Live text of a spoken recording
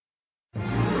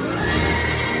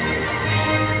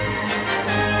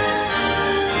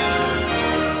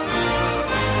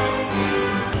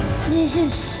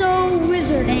is So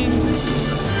Wizard, Annie.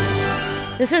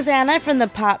 This is Anna from the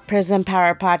Pop Prison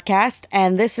Power Podcast,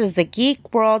 and this is the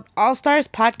Geek World All-Stars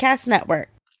Podcast Network.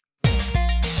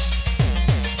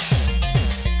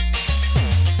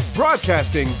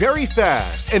 Broadcasting very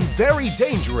fast and very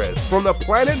dangerous from the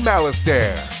planet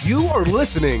Malastare. You are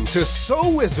listening to So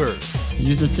Wizard.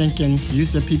 You're thinking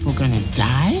people gonna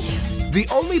die? The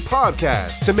only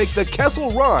podcast to make the Kessel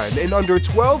Run in under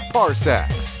 12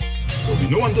 parsecs. There'll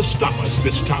be no one to stop us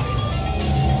this time.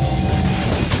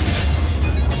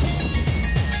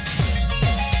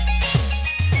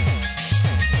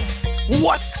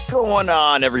 What's going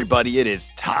on, everybody? It is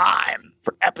time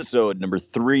for episode number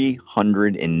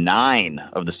 309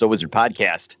 of the So Wizard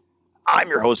Podcast. I'm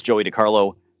your host, Joey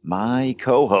DiCarlo. My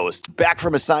co-host, back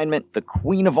from assignment, the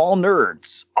queen of all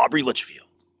nerds, Aubrey Litchfield.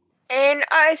 An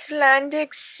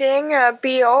Icelandic singer,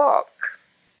 Bjork.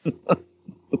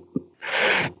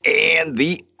 And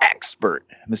the expert,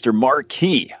 Mr.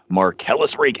 Marquis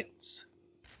Marcellus Reagans.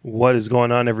 What is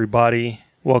going on, everybody?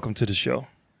 Welcome to the show.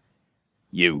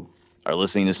 You are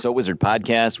listening to So Wizard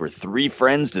Podcast, where three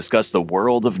friends discuss the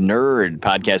world of nerd,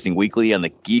 podcasting weekly on the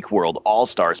Geek World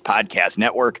All-Stars Podcast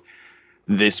Network.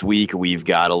 This week, we've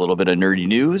got a little bit of nerdy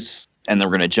news, and then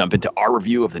we're going to jump into our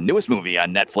review of the newest movie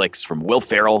on Netflix from Will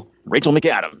Ferrell, Rachel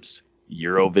McAdams,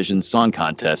 Eurovision Song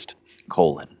Contest,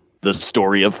 The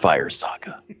Story of Fire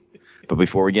Saga. But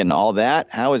before we get into all that,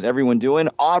 how is everyone doing?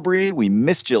 Aubrey, we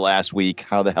missed you last week.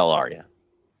 How the hell are you?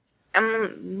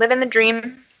 I'm living the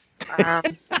dream. I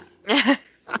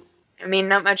mean,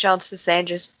 not much else to say,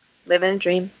 just living a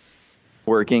dream.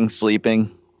 Working, sleeping,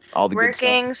 all the good stuff.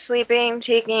 Working, sleeping,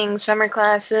 taking summer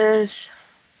classes,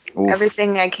 Oof.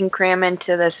 Everything I can cram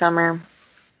into the summer.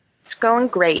 It's going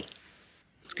great.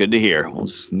 It's good to hear. Well,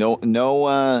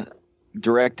 no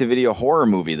direct-to-video horror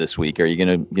movie this week. Are you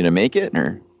gonna make it,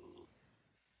 or?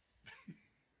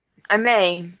 I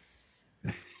may.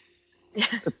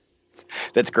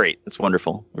 That's great. That's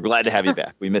wonderful. We're glad to have you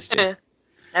back. We missed you.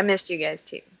 I missed you guys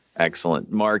too.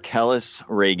 Excellent. Marcellus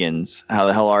Reagans, how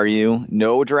the hell are you?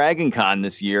 No Dragon Con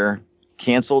this year.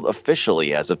 Canceled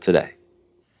officially as of today.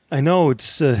 I know,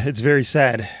 it's very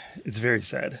sad. It's very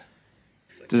sad.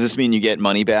 Does this mean you get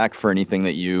money back for anything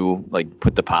that you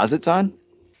put deposits on?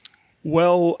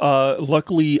 Well,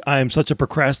 luckily, I'm such a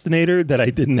procrastinator that I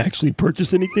didn't actually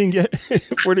purchase anything yet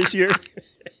for this year.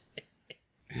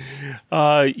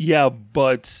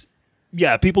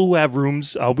 People who have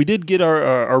rooms, we did get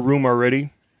our room already,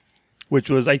 which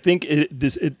was, I think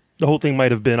the whole thing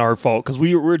might have been our fault because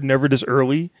we were never this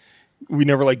early. We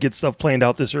never get stuff planned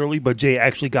out this early, but Jay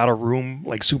actually got a room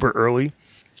super early.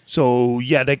 So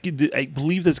yeah, I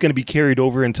believe that's going to be carried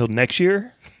over until next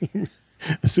year,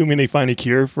 assuming they find a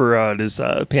cure for this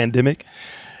pandemic.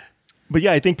 But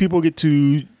yeah, I think people get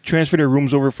to transfer their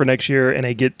rooms over for next year, and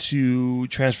they get to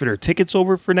transfer their tickets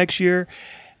over for next year,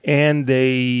 and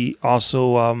they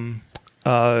also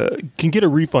can get a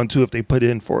refund too if they put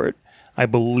in for it. I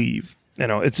believe.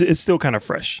 It's still kind of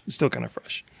fresh. It's still kind of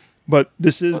fresh. But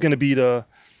this is going to be the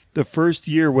first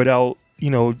year without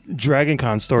Dragon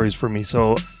Con stories for me,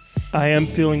 so I am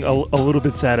feeling a little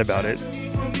bit sad about it.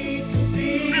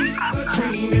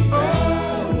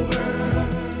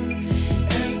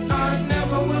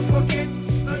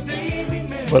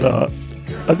 But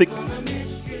I think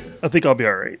I'll be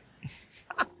all right.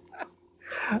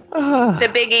 The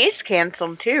Big East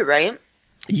canceled too, right?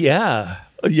 Yeah.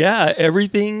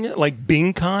 Everything like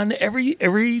BingCon,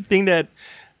 everything that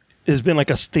has been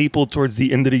a staple towards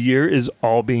the end of the year is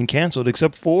all being canceled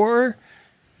except for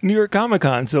New York Comic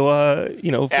Con. So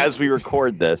as we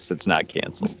record this, it's not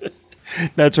canceled.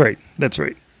 That's right.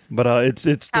 But it's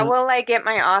still... How will I get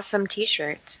my awesome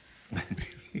T-shirts?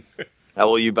 How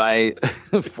will you buy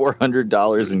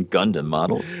 $400 in Gundam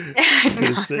models?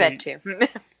 That too.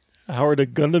 How are the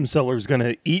Gundam sellers going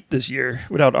to eat this year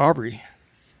without Aubrey?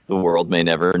 The world may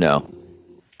never know.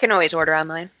 Can always order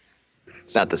online.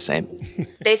 It's not the same.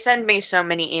 They send me so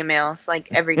many emails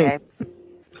every day.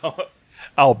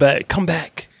 I'll bet. Come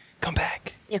back.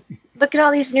 Yeah. Look at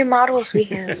all these new models we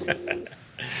have.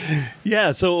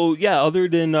 Yeah. So other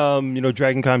than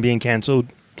Dragon Con being canceled,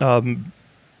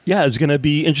 it's going to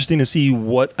be interesting to see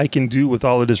what I can do with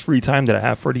all of this free time that I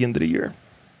have for the end of the year.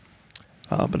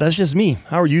 But that's just me.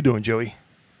 How are you doing, Joey?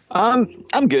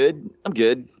 I'm good.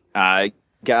 I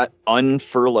got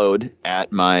unfurloughed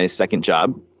at my second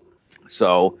job.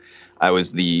 So I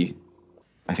was I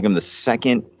think I'm the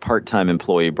second part-time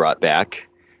employee brought back.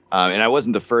 And I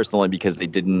wasn't the first, only because they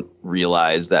didn't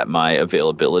realize that my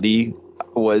availability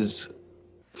was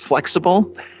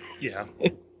flexible. Yeah.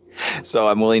 So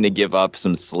I'm willing to give up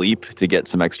some sleep to get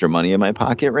some extra money in my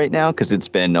pocket right now because it's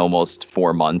been almost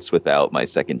 4 months without my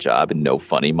second job and no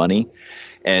funny money.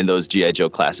 And those G.I. Joe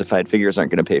classified figures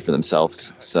aren't going to pay for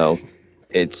themselves. So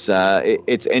it's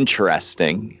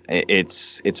interesting.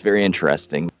 It's very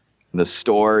interesting. The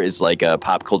store is like a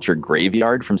pop culture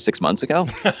graveyard from 6 months ago.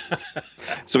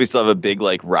 So we still have a big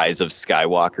like Rise of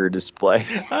Skywalker display.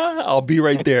 I'll be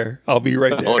right there. Oh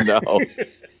no.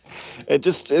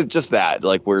 It's just that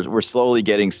like we're slowly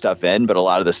getting stuff in, but a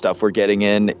lot of the stuff we're getting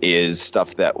in is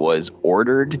stuff that was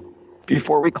ordered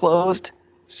before we closed.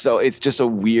 So it's just a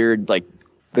weird, like,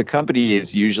 the company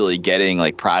is usually getting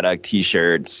like product,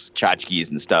 t-shirts, tchotchkes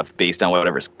and stuff based on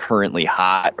whatever's currently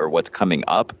hot or what's coming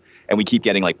up. And we keep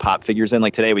getting like pop figures in.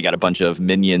 Like today we got a bunch of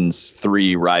Minions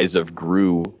 3 Rise of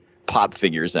Gru pop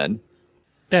figures in.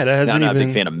 Yeah, that hasn't I'm not even, a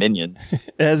big fan of Minions.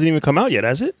 It hasn't even come out yet,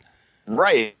 has it?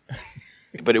 Right.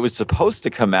 But it was supposed to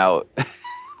come out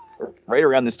right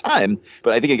around this time,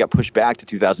 but I think it got pushed back to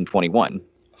 2021.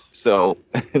 So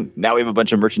now we have a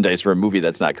bunch of merchandise for a movie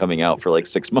that's not coming out for like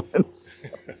 6 months.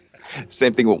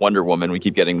 Same thing with Wonder Woman. We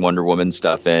keep getting Wonder Woman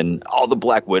stuff in. All the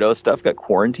Black Widow stuff got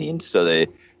quarantined, so they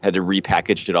had to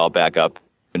repackage it all back up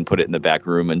and put it in the back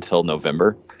room until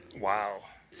November. Wow.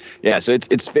 Yeah, so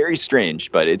it's very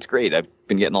strange, but it's great. I've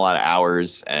been getting a lot of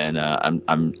hours, and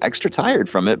I'm extra tired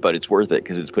from it, but it's worth it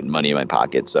because it's putting money in my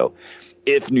pocket. So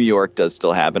if New York does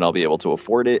still have it, I'll be able to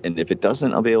afford it, and if it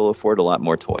doesn't, I'll be able to afford a lot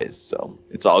more toys. So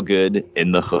it's all good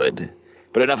in the hood.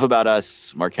 But enough about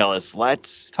us, Marcellus.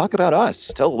 Let's talk about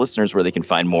us. Tell the listeners where they can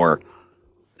find more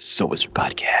So Wizard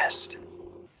Podcast.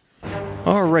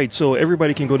 All right, so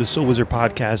everybody can go to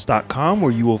SoWizardPodcast.com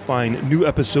where you will find new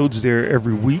episodes there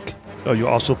every week. You'll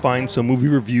also find some movie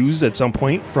reviews at some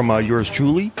point from yours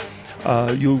truly.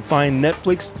 You'll find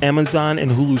Netflix, Amazon,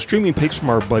 and Hulu streaming picks from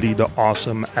our buddy, the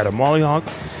awesome Adam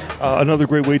Wallyhawk. Another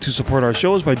great way to support our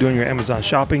show is by doing your Amazon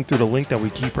shopping through the link that we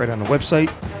keep right on the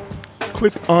website.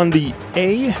 Click on the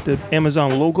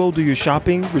Amazon logo, do your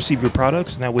shopping, receive your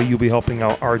products, and that way you'll be helping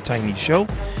out our tiny show.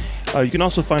 You can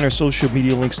also find our social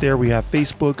media links there. We have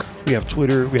Facebook, we have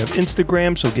Twitter, we have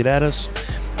Instagram, so get at us.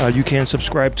 You can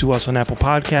subscribe to us on Apple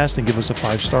Podcasts and give us a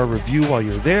 5-star review while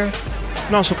you're there. You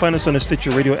can also find us on the Stitcher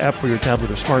Radio app for your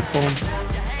tablet or smartphone,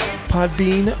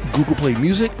 Podbean, Google Play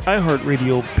Music,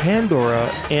 iHeartRadio, Pandora,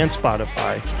 and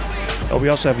Spotify. We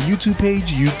also have a YouTube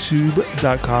page,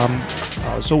 youtube.com,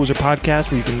 So Wizard Podcast,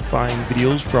 where you can find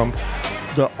videos from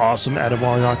the awesome Adam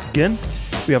Wallyhawk again.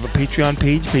 We have a Patreon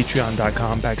page,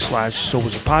 patreon.com/So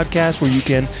Wizard Podcast, where you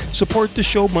can support the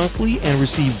show monthly and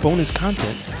receive bonus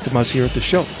content from us here at the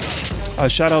show.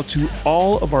 Shout out to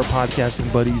all of our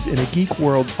podcasting buddies in the Geek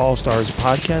World All-Stars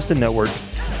Podcast and Network.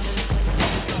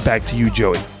 Back to you,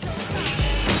 Joey.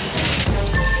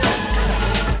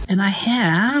 And I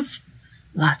have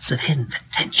lots of hidden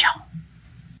potential.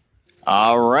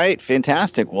 All right,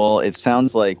 fantastic. Well, it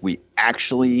sounds like we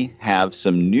actually have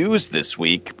some news this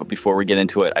week. But before we get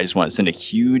into it, I just want to send a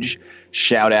huge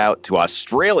shout out to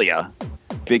Australia.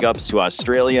 Big ups to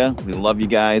Australia. We love you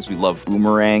guys. We love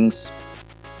boomerangs.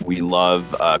 We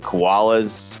love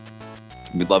koalas.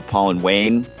 We love Paul and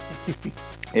Wayne.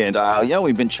 And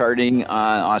we've been charting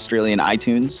on Australian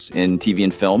iTunes in TV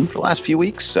and film for the last few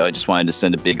weeks. So I just wanted to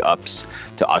send a big ups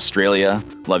to Australia.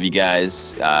 Love you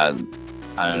guys.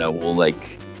 I don't know, we'll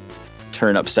like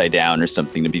turn upside down or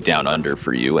something to be down under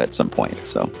for you at some point.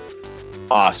 So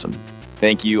awesome.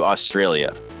 Thank you,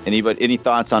 Australia. Any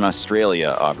thoughts on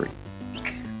Australia, Aubrey?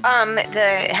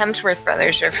 The Hemsworth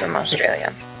brothers are from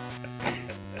Australia.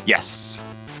 Yes.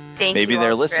 Maybe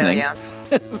they're listening.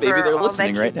 Maybe they're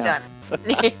listening right now.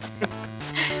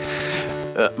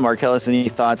 Marcellus, any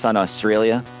thoughts on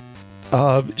Australia?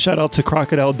 Shout out to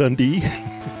Crocodile Dundee.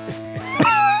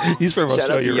 He's from Australia.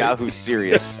 Shout out to Yahoo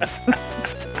Serious.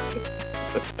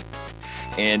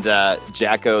 And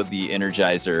Jacko, the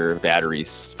Energizer battery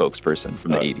spokesperson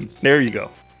from the 80s. There you go.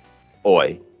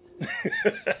 Oi.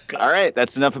 All right,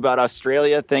 that's enough about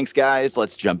Australia. Thanks, guys.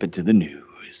 Let's jump into the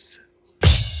news.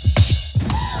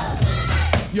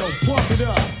 Yo, pump it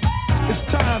up. It's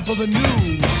time for the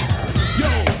news. Yo,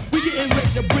 we getting ready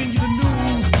to bring you the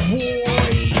news,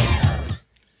 boy.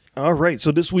 All right,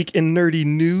 so this week in nerdy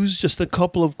news, just a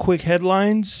couple of quick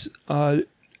headlines.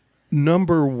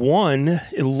 Number one,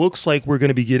 it looks like we're going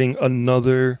to be getting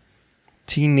another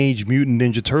Teenage Mutant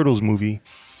Ninja Turtles movie,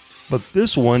 but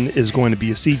this one is going to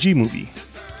be a CG movie,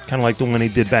 kind of like the one they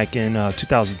did back in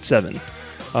 2007.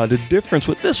 The difference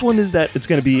with this one is that it's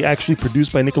going to be actually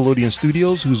produced by Nickelodeon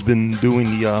Studios, who's been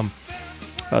doing the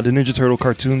Ninja Turtle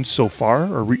cartoons so far,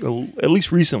 or at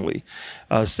least recently.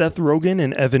 Seth Rogen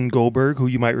and Evan Goldberg, who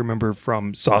you might remember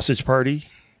from Sausage Party,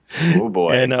 Oh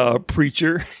boy. And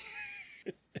Preacher.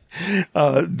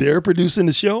 They're producing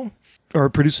the show or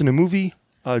producing the movie.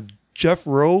 Jeff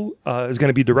Rowe is going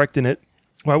to be directing it.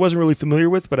 Well, I wasn't really familiar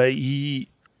with, but he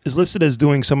is listed as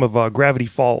doing some of Gravity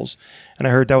Falls, and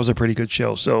I heard that was a pretty good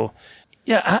show. So,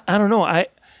 yeah, I don't know.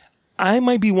 I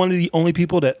might be one of the only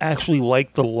people that actually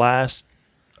liked the last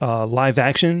live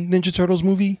action Ninja Turtles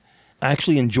movie. I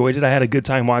actually enjoyed it. I had a good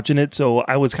time watching it, so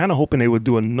I was kind of hoping they would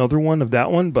do another one of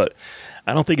that one, but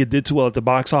I don't think it did too well at the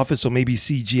box office, so maybe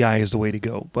CGI is the way to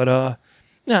go. But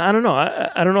yeah, I don't know.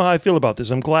 I don't know how I feel about this.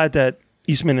 I'm glad that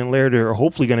Eastman and Laird are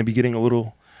hopefully going to be getting a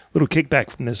little kickback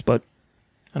from this, but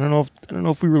I don't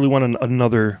know if we really want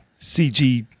another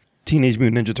CG Teenage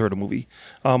Mutant Ninja Turtle movie.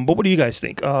 But what do you guys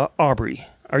think? Aubrey,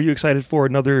 are you excited for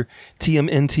another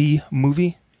TMNT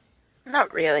movie?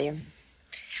 Not really.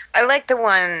 I like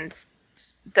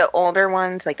the older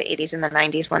ones, like the 80s and the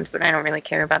 90s ones, but I don't really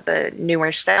care about the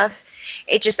newer stuff.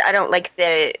 I don't like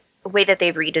the way that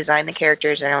they've redesigned the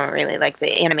characters. I don't really like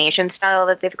the animation style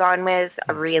that they've gone with.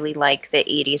 I really like the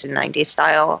 80s and 90s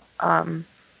style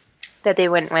that they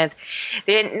went with.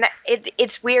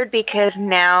 It's weird because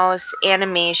now's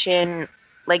animation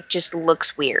just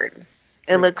looks weird.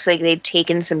 It looks like they've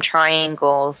taken some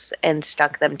triangles and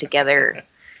stuck them together,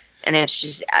 and it's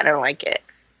just, I don't like it.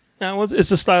 Now, it's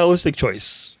a stylistic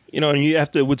choice, and you have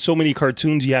to, with so many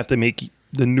cartoons, you have to make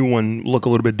the new one look a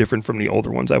little bit different from the older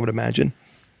ones, I would imagine.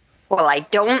 Well, I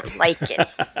don't like it.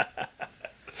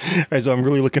 All right, so I'm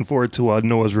really looking forward to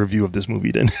Noah's review of this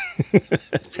movie then.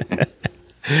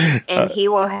 And he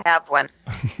will have one.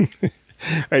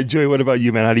 All right, Joey, what about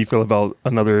you, man? How do you feel about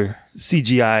another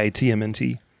CGI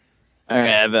TMNT? All right, I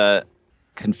have a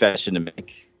confession to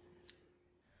make.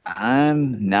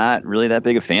 I'm not really that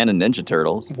big a fan of Ninja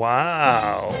Turtles.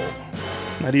 Wow.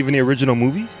 Not even the original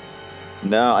movie?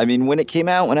 No, I mean, when it came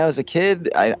out when I was a kid,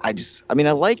 I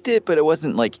liked it, but it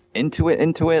wasn't into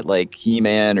it like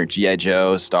He-Man or G.I.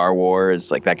 Joe, Star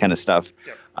Wars, like that kind of stuff.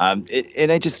 Yep.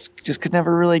 And I just could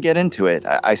never really get into it.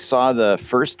 I saw the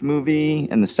first movie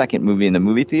and the second movie in the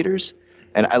movie theaters,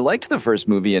 and I liked the first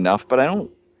movie enough, but I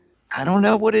don't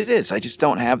know what it is. I just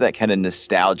don't have that kind of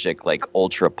nostalgic,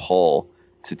 ultra pull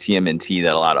to TMNT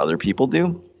that a lot of other people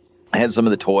do. I had some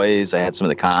of the toys, I had some of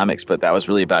the comics, but that was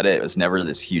really about it. It was never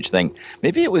this huge thing.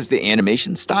 Maybe it was the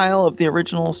animation style of the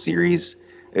original series.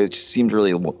 It just seemed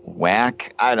really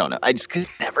whack. I don't know. I just could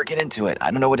never get into it. I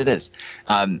don't know what it is.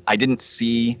 I didn't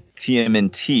see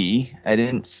TMNT. I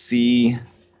didn't see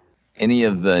any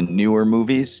of the newer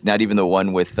movies, not even the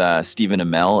one with Stephen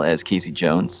Amell as Casey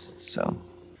Jones. So,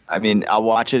 I mean, I'll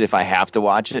watch it if I have to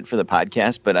watch it for the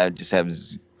podcast, but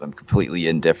I'm completely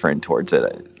indifferent towards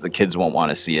it. The kids won't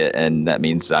want to see it, and that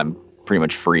means I'm pretty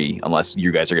much free unless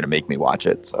you guys are going to make me watch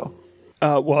it. So,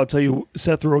 well, I'll tell you,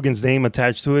 Seth Rogen's name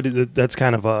attached to it. That's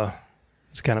kind of a.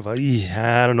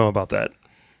 I don't know about that.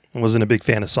 I wasn't a big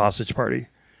fan of Sausage Party.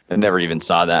 I never even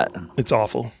saw that. It's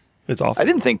awful. It's awful. I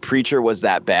didn't think Preacher was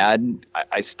that bad.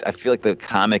 I feel like the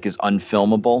comic is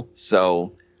unfilmable,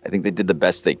 so I think they did the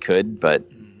best they could, but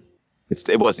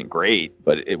it wasn't great,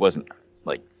 but it wasn't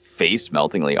face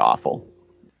meltingly awful.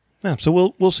 Yeah,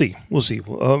 so we'll see. We'll see.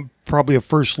 Probably a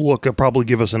first look will probably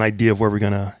give us an idea of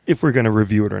if we're gonna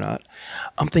review it or not.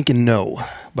 I'm thinking no,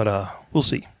 but we'll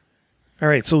see. All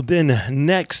right. So then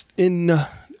next in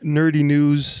nerdy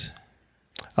news,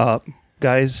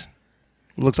 guys,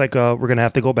 looks like we're gonna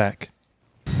have to go back.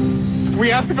 We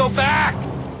have to go back.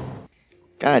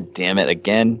 God damn it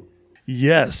again.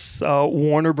 Yes,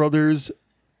 Warner Brothers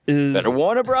is better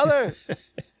Warner Brother.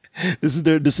 This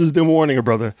is the Warner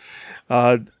Brother.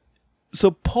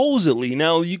 Supposedly,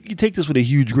 now you take this with a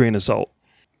huge grain of salt.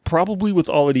 Probably with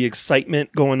all of the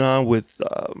excitement going on with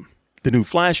the new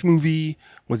Flash movie,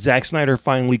 with Zack Snyder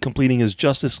finally completing his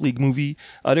Justice League movie,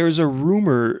 there is a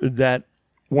rumor that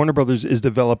Warner Brothers is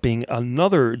developing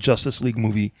another Justice League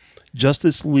movie,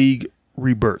 Justice League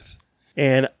Rebirth.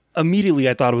 And immediately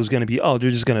I thought it was going to be,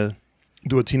 they're just going to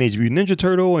do a Teenage Mutant Ninja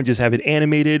Turtle and just have it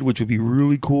animated, which would be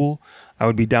really cool. I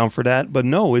would be down for that. But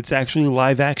no, it's actually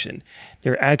live action.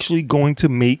 They're actually going to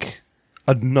make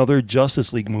another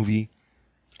Justice League movie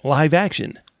live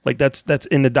action. That's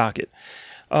in the docket.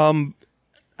 I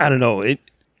don't know. I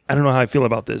don't know how I feel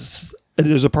about this.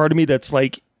 There's a part of me that's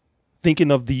thinking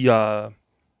of the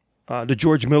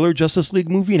George Miller Justice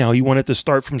League movie. Now he wanted to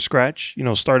start from scratch,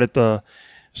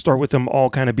 start with them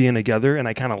all kind of being together. And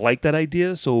I kind of like that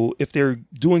idea. So if they're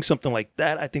doing something like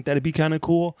that, I think that'd be kind of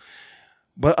cool.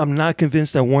 But I'm not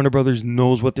convinced that Warner Brothers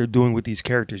knows what they're doing with these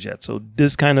characters yet. So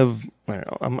this kind of, I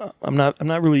don't know, I'm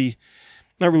not really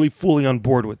fully on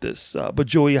board with this. But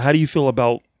Joey, how do you feel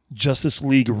about Justice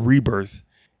League Rebirth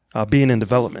being in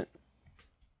development?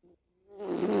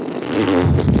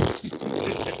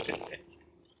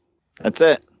 That's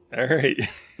it. All right.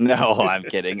 No, I'm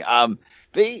kidding.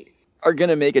 They are going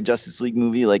to make a Justice League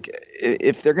movie. Like,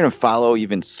 if they're going to follow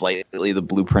even slightly the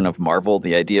blueprint of Marvel,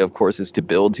 the idea, of course, is to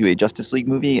build to a Justice League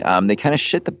movie. They kind of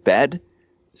shit the bed.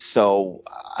 So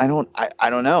I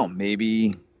don't know.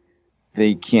 Maybe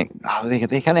they can't.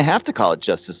 They kind of have to call it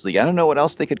Justice League. I don't know what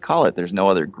else they could call it. There's no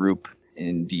other group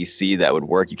in DC that would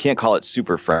work. You can't call it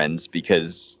Super Friends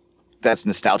because that's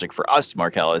nostalgic for us,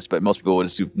 Mark Ellis, but most people would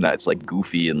assume that it's like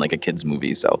goofy and like a kid's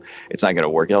movie, so it's not going to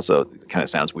work. It also kind of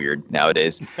sounds weird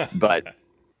nowadays, but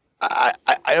I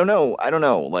don't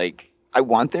know. Like, I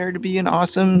want there to be an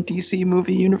awesome DC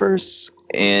movie universe,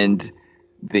 and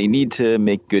they need to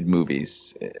make good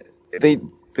movies. They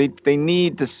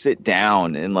need to sit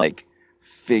down and like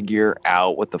figure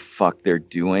out what the fuck they're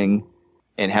doing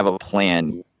and have a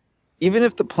plan. Even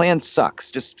if the plan sucks,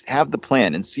 just have the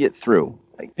plan and see it through.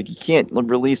 Like you can't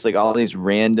release like all these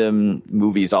random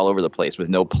movies all over the place with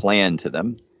no plan to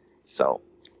them. So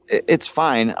it's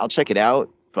fine. I'll check it out.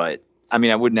 But I mean,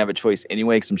 I wouldn't have a choice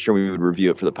anyway, because I'm sure we would review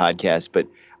it for the podcast. But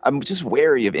I'm just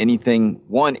wary of anything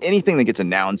that gets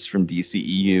announced from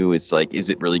DCEU. It's like, is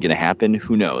it really going to happen?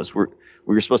 Who knows? We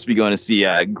were supposed to be going to see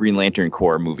a Green Lantern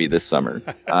Corps movie this summer.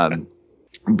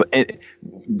 But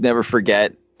never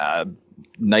forget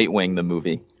Nightwing, the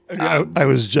movie. I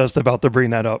was just about to bring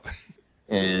that up.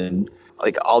 And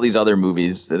like all these other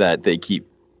movies that they keep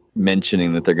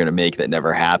mentioning that they're going to make that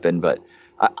never happen. But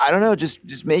I don't know.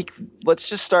 Let's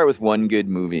just start with one good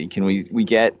movie. Can we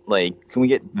get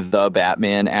the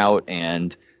Batman out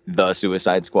and the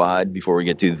Suicide Squad before we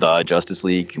get to the Justice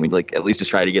League? Can we like at least just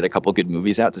try to get a couple good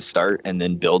movies out to start and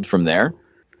then build from there?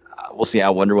 We'll see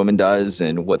how Wonder Woman does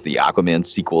and what the Aquaman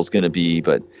sequel is going to be,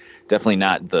 but definitely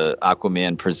not the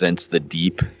Aquaman Presents the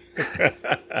Deep.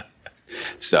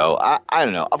 So I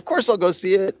don't know. Of course I'll go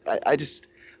see it.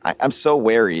 I'm so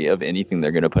wary of anything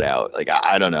they're going to put out. Like,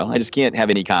 I don't know. I just can't have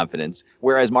any confidence.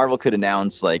 Whereas Marvel could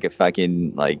announce like a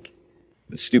fucking like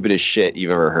the stupidest shit you've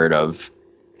ever heard of.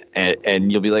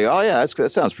 And you'll be like, oh yeah,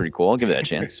 that sounds pretty cool. I'll give that a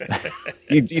chance.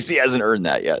 DC hasn't earned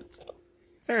that yet. So.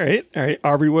 All right.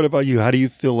 Aubrey, what about you? How do you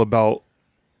feel about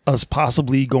us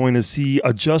possibly going to see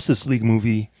a Justice League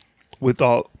movie with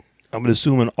I'm going to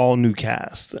assume an all new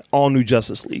cast, all new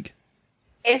Justice League?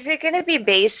 Is it going to be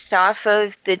based off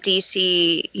of the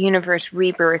DC Universe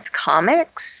Rebirth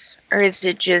comics, or is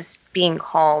it just being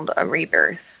called a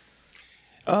Rebirth?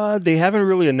 They haven't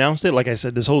really announced it. Like I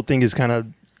said, this whole thing is kind of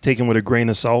taken with a grain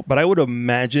of salt, but I would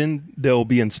imagine they'll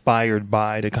be inspired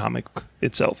by the comic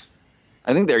itself.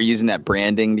 I think they're using that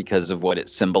branding because of what it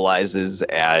symbolizes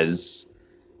as,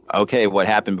 okay, what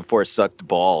happened before sucked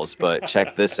balls, but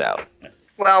check this out.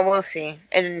 Well, we'll see.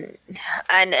 And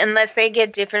unless they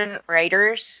get different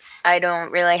writers, I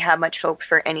don't really have much hope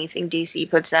for anything DC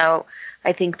puts out.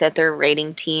 I think that their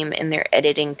writing team and their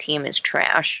editing team is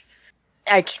trash.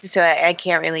 I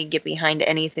can't really get behind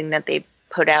anything that they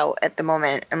put out at the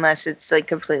moment unless it's like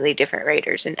completely different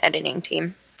writers and editing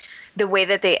team. The way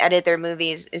that they edit their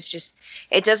movies is just,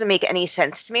 it doesn't make any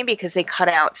sense to me because they cut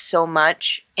out so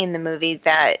much in the movie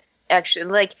that actually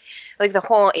like the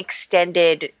whole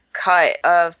extended cut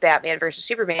of Batman versus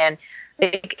Superman,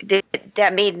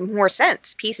 that made more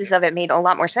sense. Pieces of it made a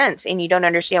lot more sense, and you don't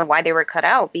understand why they were cut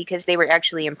out because they were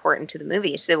actually important to the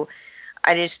movie. So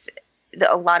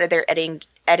a lot of their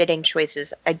editing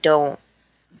choices I don't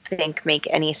think make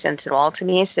any sense at all to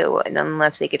me. So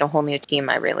unless they get a whole new team,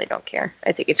 I really don't care.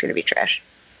 I think it's going to be trash.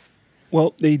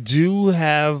 Well, they do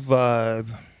have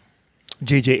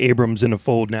J.J. Abrams in the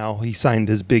fold now. He signed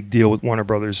his big deal with Warner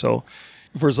Brothers, so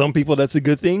for some people, that's a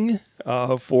good thing.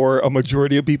 For a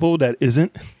majority of people, that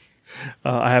isn't.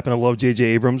 I happen to love J.J.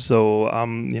 Abrams, so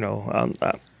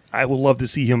I would love to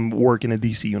see him work in the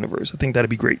DC universe. I think that'd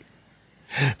be great.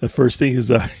 The first thing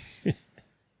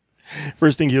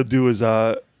he'll do is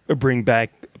bring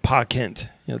back Pa Kent,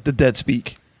 the dead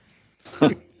speak.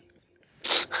 Was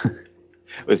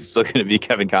it still going to be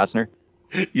Kevin Costner?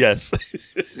 Yes.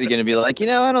 Is he going to be like,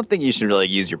 I don't think you should really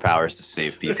use your powers to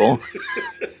save people?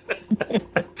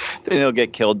 Then he'll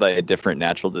get killed by a different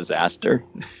natural disaster.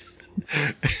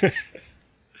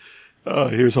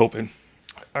 Here's hoping.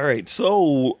 All right.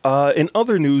 So in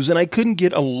other news, and I couldn't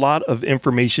get a lot of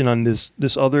information on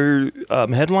this other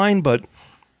headline, but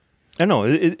I don't know.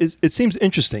 It seems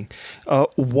interesting.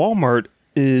 Walmart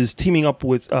is teaming up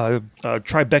with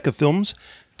Tribeca Films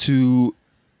to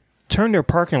turn their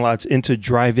parking lots into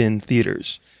drive-in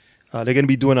theaters. They're going to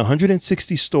be doing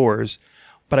 160 stores,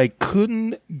 but I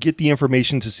couldn't get the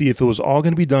information to see if it was all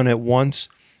going to be done at once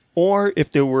or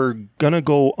if they were going to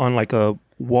go on like a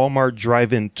Walmart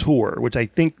drive-in tour, which I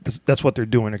think that's what they're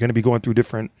doing. They're going to be going through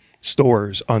different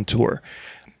stores on tour.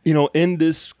 You know, in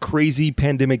this crazy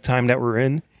pandemic time that we're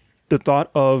in, the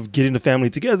thought of getting the family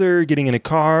together, getting in a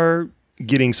car,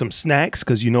 getting some snacks,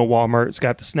 because you know Walmart's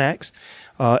got the snacks,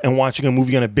 and watching a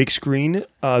movie on a big screen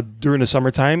during the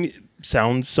summertime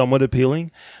sounds somewhat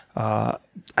appealing. I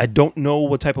don't know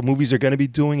what type of movies they're going to be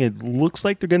doing. It looks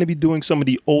like they're going to be doing some of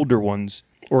the older ones,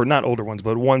 or not older ones,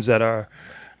 but ones that are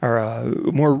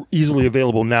more easily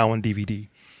available now on DVD.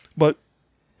 But,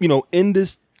 you know, in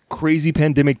this crazy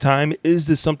pandemic time, is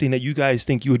this something that you guys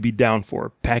think you would be down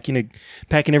for? Packing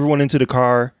everyone into the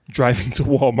car, driving to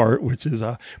Walmart, which is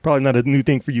probably not a new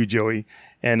thing for you, Joey,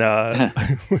 and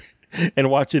and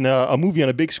watching a movie on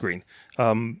a big screen.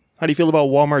 How do you feel about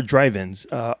Walmart drive-ins?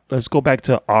 Let's go back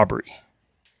to Aubrey.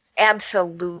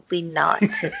 Absolutely not.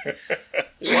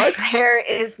 What? There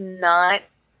is not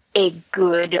a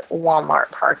good Walmart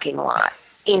parking lot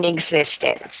in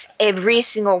existence. Every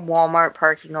single Walmart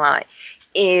parking lot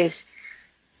is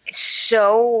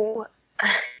so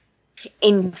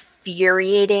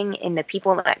infuriating, and the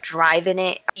people that drive in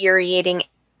it infuriating.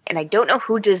 And I don't know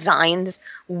who designs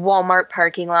Walmart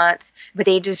parking lots, but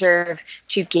they deserve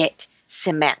to get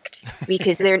smacked,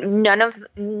 because they're none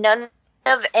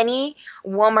of any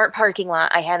Walmart parking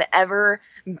lot I have ever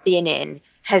been in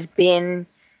has been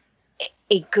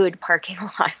a good parking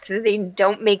lot. They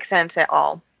don't make sense at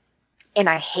all. And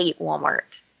I hate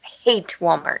Walmart. I hate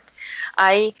Walmart.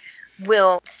 I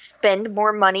will spend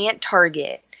more money at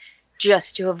Target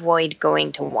just to avoid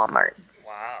going to Walmart.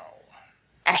 Wow.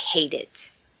 I hate it.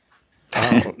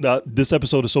 This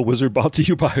episode is So Wizard brought to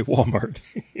you by Walmart.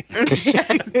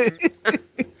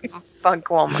 Fuck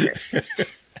Walmart.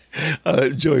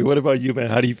 Joey, what about you, man?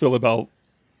 How do you feel about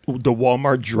the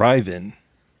Walmart drive-in?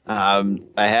 I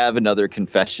have another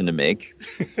confession to make.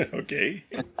 Okay.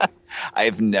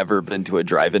 I've never been to a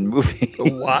drive-in movie.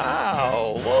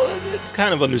 Wow. Well, it's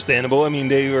kind of understandable. I mean,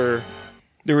 they were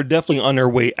definitely on their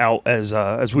way out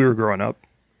as we were growing up.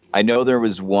 I know there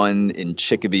was one in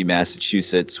Chicopee,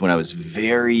 Massachusetts when I was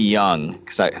very young.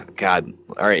 All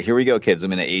right, here we go, kids. I'm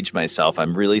going to age myself.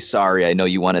 I'm really sorry. I know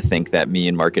you want to think that me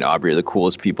and Mark and Aubrey are the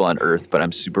coolest people on earth, but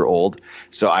I'm super old.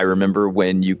 So I remember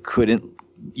when you couldn't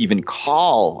even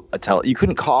call you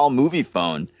couldn't call Movie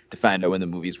Phone to find out when the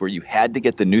movies were. You had to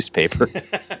get the newspaper.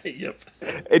 Yep.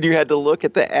 And you had to look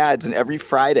at the ads. And every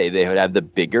Friday they would have the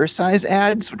bigger size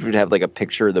ads, which would have like a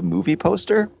picture of the movie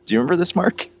poster. Do you remember this,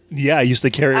 Mark? Yeah, I used to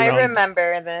carry around. I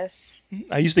remember this.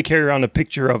 I used to carry around a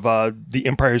picture of The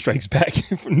Empire Strikes Back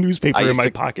newspaper in my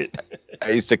pocket.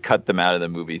 I used to cut them out of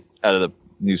the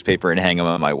newspaper and hang them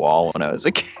on my wall when I was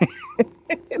a kid.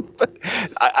 But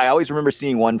I always remember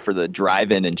seeing one for the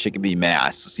drive-in in Chicopee,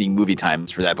 Mass, seeing movie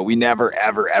times for that. But we never,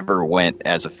 ever, ever went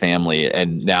as a family.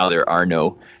 And now there are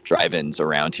no drive-ins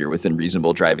around here within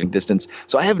reasonable driving distance.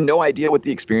 So I have no idea what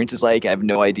the experience is like. I have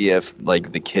no idea if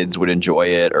like the kids would enjoy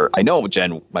it, or I know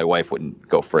Jen, my wife, wouldn't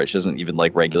go for it. She doesn't even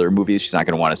like regular movies. She's not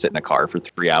going to want to sit in a car for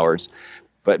 3 hours,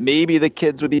 but maybe the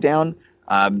kids would be down.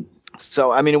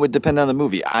 So, I mean, it would depend on the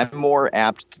movie. I'm more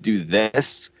apt to do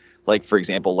this. Like, for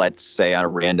example, let's say on a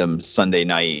random Sunday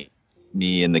night,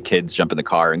 me and the kids jump in the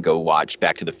car and go watch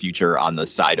Back to the Future on the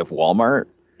side of Walmart,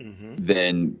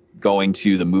 than going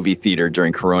to the movie theater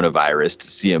during coronavirus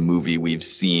to see a movie we've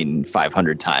seen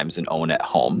 500 times and own at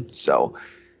home. So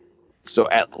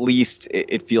at least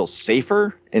it feels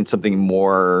safer and something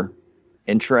more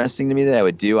interesting to me that I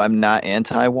would do. I'm not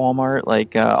anti-Walmart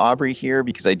like Aubrey here,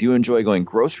 because I do enjoy going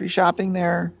grocery shopping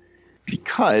there,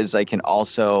 because I can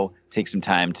also take some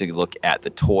time to look at the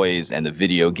toys and the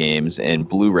video games and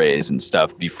Blu-rays and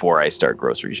stuff before I start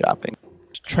grocery shopping.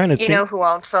 Trying to You know who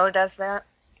also does that?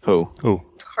 Who?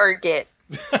 Target.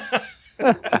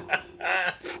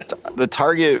 The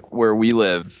Target where we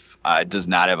live does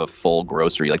not have a full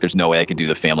grocery. Like, there's no way I could do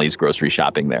the family's grocery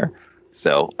shopping there.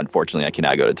 So, unfortunately, I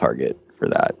cannot go to Target for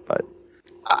that. But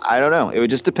I don't know. It would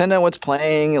just depend on what's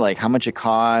playing, like how much it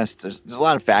costs. There's a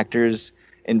lot of factors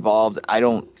involved. I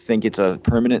don't think it's a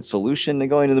permanent solution to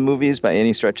going to the movies by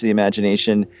any stretch of the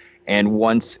imagination. And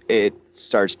once it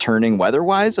starts turning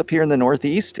weather-wise up here in the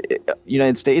Northeast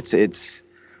United States, it's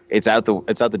out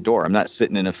the door. I'm not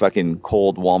sitting in a fucking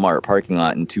cold Walmart parking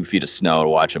lot in 2 feet of snow to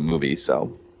watch a movie.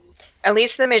 So at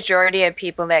least the majority of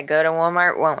people that go to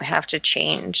Walmart won't have to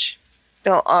change.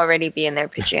 They'll already be in their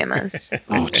pajamas.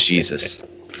 Oh, Jesus.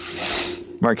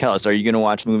 Marcellus, are you going to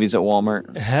watch movies at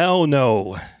Walmart? Hell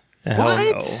no. Hell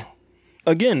no.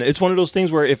 Again, it's one of those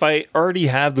things where if I already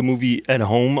have the movie at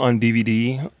home on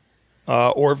DVD,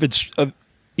 or if it's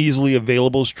easily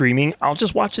available streaming, I'll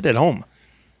just watch it at home.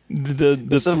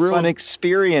 It's a fun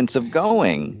experience of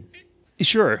going.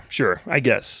 Sure. I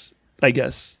guess.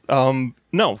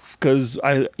 No, because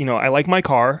I like my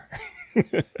car.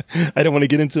 I don't want to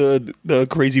get into the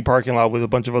crazy parking lot with a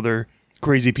bunch of other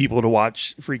crazy people to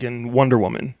watch freaking Wonder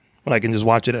Woman when I can just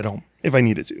watch it at home if I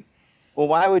needed to. Well,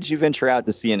 why would you venture out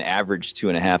to see an average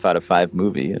 2.5 out of 5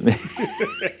 movie? I mean,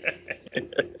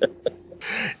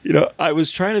 I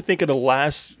was trying to think of the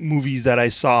last movies that I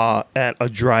saw at a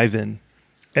drive-in,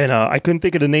 and I couldn't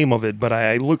think of the name of it, but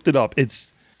I looked it up.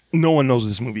 No one knows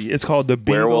this movie. It's called The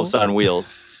Bingo. Werewolves on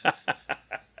Wheels.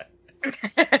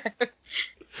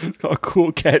 It's called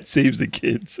Cool Cat Saves the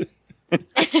Kids.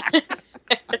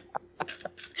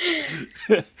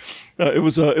 It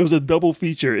was a double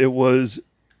feature. It was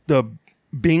the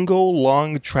Bingo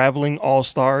Long Traveling All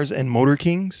Stars and Motor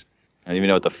Kings. I don't even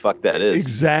know what the fuck that is.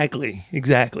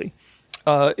 Exactly.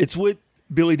 It's with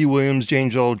Billy D. Williams,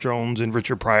 James Earl Jones, and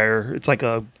Richard Pryor. It's like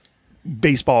a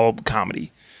baseball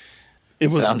comedy.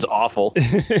 Sounds awful.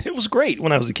 It was great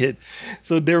when I was a kid.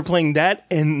 So they were playing that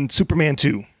and Superman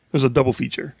 2. It was a double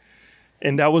feature.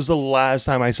 And that was the last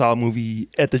time I saw a movie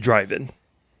at the drive-in.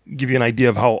 Give you an idea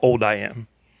of how old I am.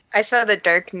 I saw The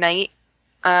Dark Knight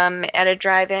at a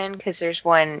drive-in because there's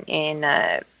one in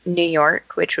New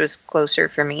York, which was closer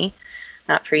for me,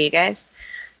 not for you guys.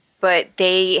 But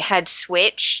they had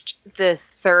switched the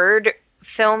third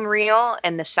film reel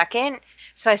and the second.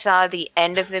 So I saw the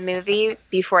end of the movie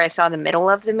before I saw the middle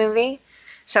of the movie.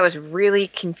 So I was really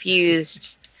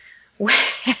confused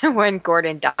when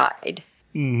Gordon died.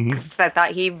 Because I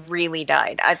thought he really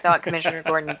died. I thought Commissioner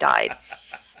Gordon died.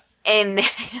 And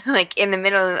like in the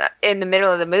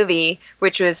middle of the movie,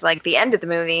 which was like the end of the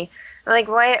movie, I'm like,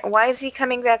 why is he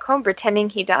coming back home pretending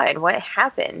he died? What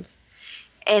happened?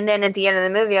 And then at the end of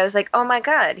the movie, I was like, oh my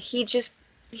God, he just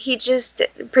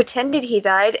pretended he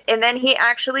died, and then he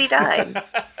actually died.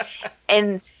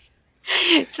 And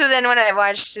so then when I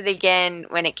watched it again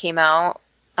when it came out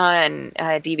on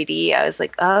DVD, I was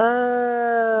like,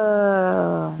 oh.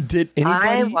 Did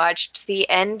anybody? I watched the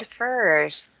end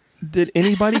first. Did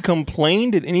anybody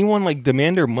complain? Did anyone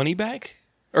demand their money back?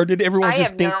 Or did everyone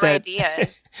just think that? I have no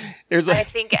idea. I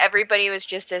think everybody was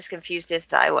just as confused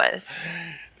as I was.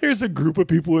 There's a group of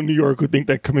people in New York who think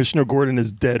that Commissioner Gordon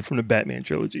is dead from the Batman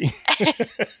trilogy.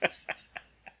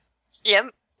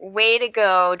 Yep. Way to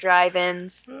go,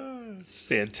 drive-ins. It's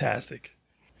fantastic.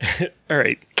 All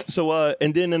right. So,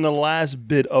 and then in the last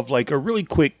bit of a really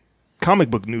quick comic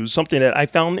book news, something that I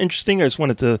found interesting. I just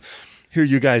wanted to hear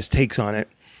you guys' takes on it.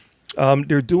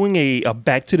 They're doing a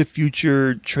Back to the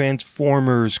Future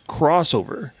Transformers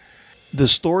crossover. The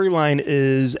storyline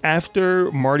is after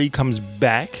Marty comes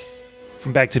back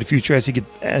from Back to the Future, as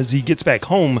he gets back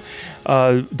home,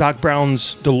 Doc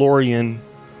Brown's DeLorean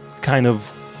kind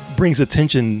of brings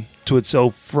attention to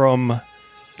itself from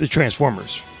the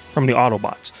Transformers, from the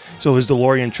Autobots. So his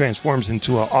DeLorean transforms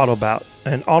into an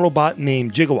Autobot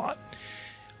named Gigawatt.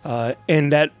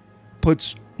 And that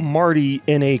puts Marty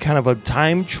in a kind of a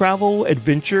time travel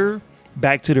adventure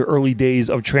back to the early days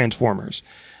of Transformers.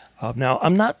 Now,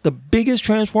 I'm not the biggest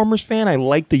Transformers fan. I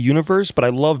like the universe, but I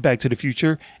love Back to the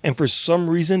Future. And for some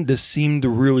reason, this seemed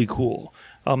really cool.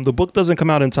 The book doesn't come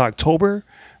out until October,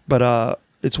 but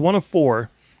it's one of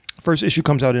 4. First issue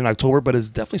comes out in October, but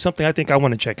it's definitely something I think I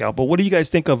want to check out. But what do you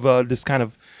guys think of this kind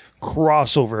of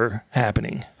crossover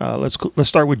happening? Let's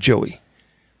start with Joey.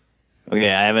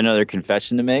 Okay, I have another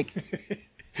confession to make.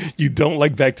 You don't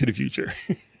like Back to the Future.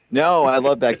 No, I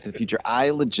love Back to the Future.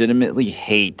 I legitimately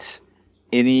hate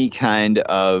any kind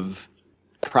of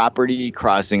property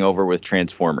crossing over with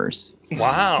Transformers.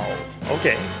 Wow.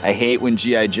 Okay. I hate when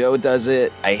G.I. Joe does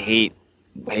it. I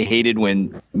hated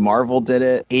when Marvel did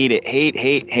it. Hate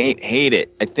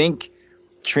it. I think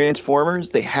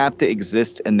Transformers, they have to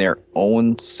exist in their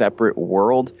own separate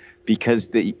world, because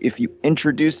if you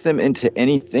introduce them into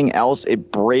anything else,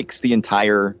 it breaks the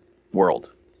entire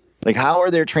world. How are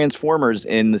there Transformers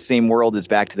in the same world as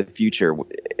Back to the Future?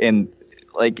 And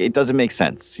it doesn't make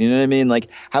sense. You know what I mean?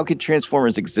 How could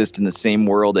Transformers exist in the same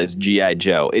world as G.I.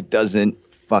 Joe? It doesn't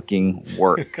fucking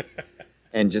work.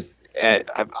 And just,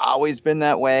 I've always been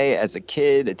that way as a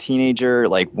kid, a teenager.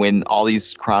 When all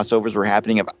these crossovers were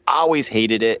happening, I've always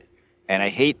hated it. And I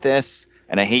hate this.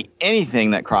 And I hate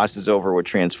anything that crosses over with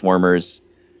Transformers.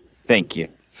 Thank you.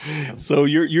 So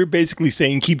you're basically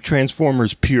saying keep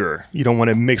Transformers pure. You don't want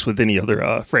to mix with any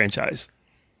other franchise.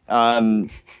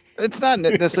 It's not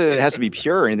necessarily that it has to be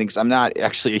pure or anything, because I'm not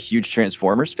actually a huge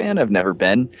Transformers fan. I've never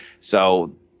been.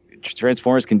 So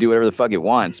Transformers can do whatever the fuck it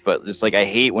wants. But it's I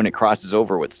hate when it crosses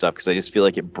over with stuff, because I just feel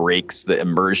like it breaks the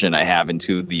immersion I have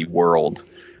into the world,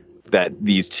 that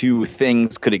these two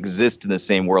things could exist in the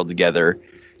same world together.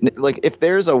 like if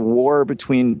there's a war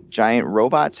between giant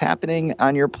robots happening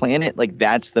on your planet, like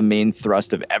that's the main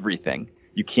thrust of everything.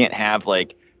 You can't have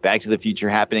like Back to the Future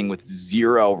happening with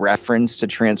zero reference to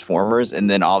Transformers and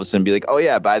then all of a sudden be like, oh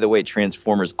yeah, by the way,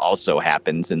 Transformers also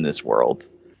happens in this world.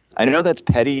 I know that's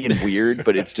petty and weird,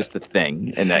 but it's just a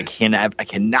thing, and I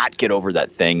cannot get over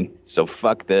that thing. So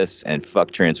fuck this and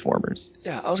fuck Transformers.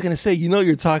 Yeah, I was gonna say,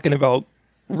 you're talking about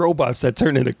robots that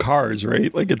turn into cars,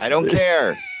 right? Like I don't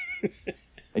care.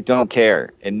 I don't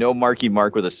care, and no Marky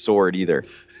Mark with a sword either.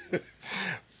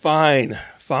 Fine.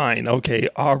 Okay,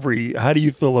 Aubrey, how do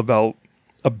you feel about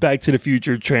a Back to the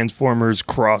Future Transformers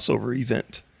crossover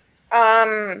event?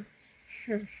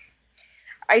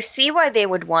 I see why they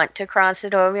would want to cross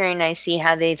it over, and I see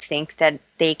how they think that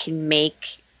they can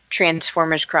make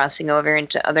Transformers crossing over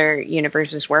into other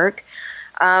universes work.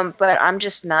 But I'm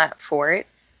just not for it.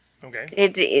 Okay.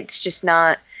 It's just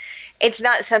not. It's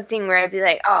not something where I'd be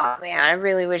like, oh man, I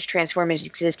really wish Transformers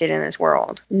existed in this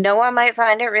world. Noah might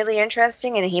find it really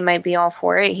interesting, and he might be all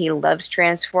for it. He loves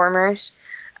Transformers.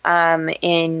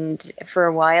 And for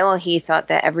a while, he thought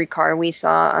that every car we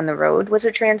saw on the road was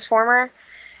a Transformer.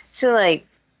 So, like,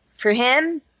 for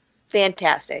him,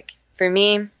 fantastic. For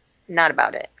me, not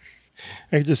about it.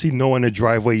 I just see Noah in the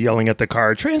driveway yelling at the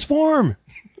car, "Transform!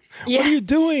 Yeah. What are you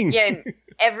doing?" Yeah.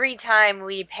 Every time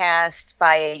we passed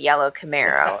by a yellow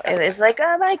Camaro, it was like,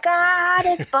 oh my God,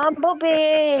 it's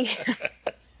Bumblebee.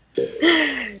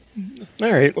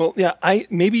 All right. Well, yeah,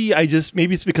 maybe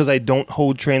it's because I don't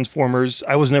hold Transformers.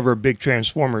 I was never a big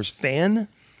Transformers fan,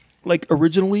 like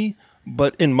originally,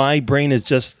 but in my brain it's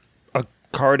just a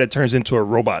car that turns into a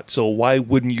robot. So why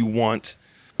wouldn't you want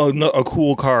a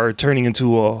cool car turning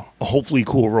into a hopefully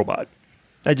cool robot?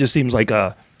 That just seems like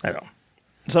I don't know,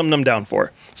 something I'm down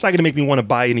for. It's not going to make me want to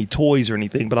buy any toys or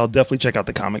anything, but I'll definitely check out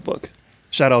the comic book.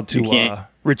 Shout out to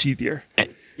Rich Ethier.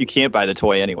 You can't buy the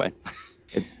toy anyway.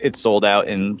 It's sold out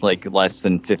in like less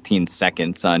than 15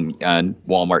 seconds on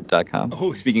Walmart.com.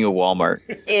 Oh. Speaking of Walmart.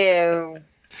 Ew.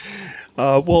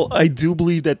 Well, I do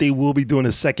believe that they will be doing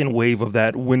a second wave of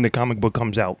that when the comic book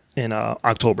comes out in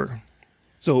October.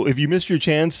 So if you missed your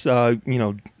chance,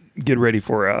 get ready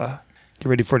for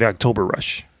the October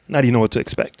rush. Now do you know what to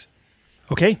expect.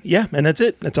 Okay, yeah, and that's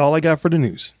it. That's all I got for the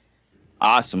news.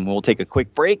 Awesome. We'll take a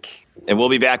quick break, and we'll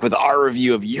be back with our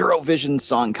review of Eurovision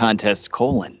Song Contest,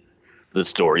 The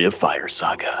Story of Fire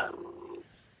Saga.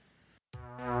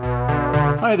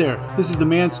 Hi there, this is the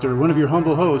Manster, one of your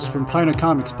humble hosts from Pina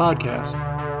Comics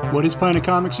Podcast. What is Pina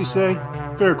Comics, you say?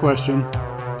 Fair question.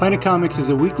 Pina Comics is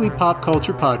a weekly pop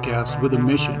culture podcast with a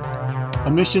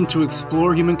mission to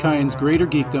explore humankind's greater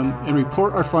geekdom and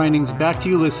report our findings back to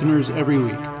you listeners every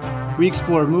week. We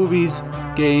explore movies,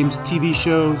 games, TV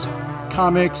shows,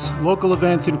 comics, local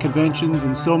events and conventions,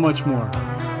 and so much more.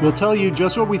 We'll tell you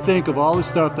just what we think of all the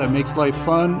stuff that makes life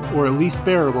fun or at least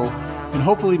bearable, and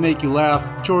hopefully make you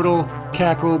laugh, chortle,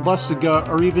 cackle, bust a gut,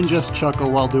 or even just chuckle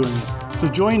while doing it. So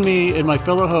join me and my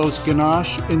fellow hosts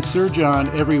Ganache and Sir John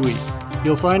every week.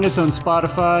 You'll find us on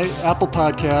Spotify, Apple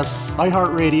Podcasts,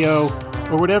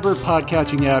 iHeartRadio, or whatever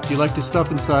podcatching app you like to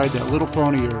stuff inside that little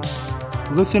phone of yours.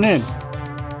 Listen in.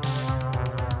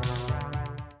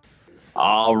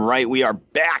 All right, we are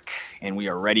back, and we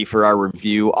are ready for our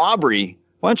review. Aubrey,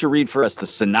 why don't you read for us the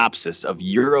synopsis of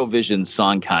Eurovision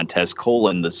Song Contest,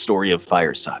 The Story of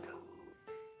Fire Saga?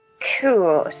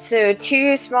 Cool. So,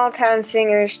 two small-town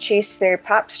singers chase their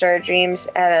pop star dreams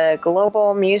at a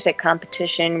global music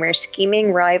competition where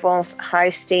scheming rivals,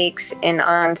 high stakes, and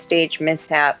on-stage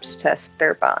mishaps test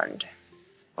their bond.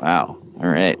 Wow. All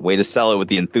right. Way to sell it with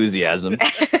the enthusiasm.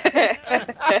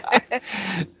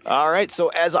 All right. So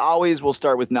as always, we'll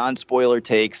start with non-spoiler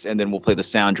takes, and then we'll play the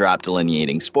sound drop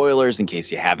delineating spoilers in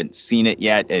case you haven't seen it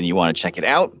yet and you want to check it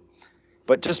out.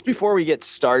 But just before we get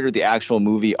started with the actual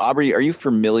movie, Aubrey, are you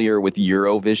familiar with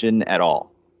Eurovision at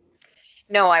all?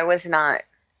 No, I was not.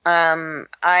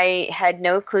 I had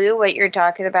no clue what you're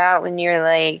talking about when you're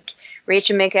like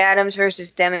Rachel McAdams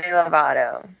versus Demi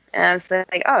Lovato. And I was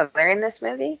like, oh, they're in this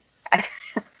movie? I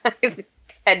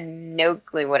had no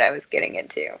clue what I was getting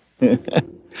into.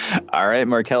 All right,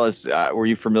 Marcellus, were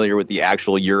you familiar with the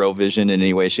actual Eurovision in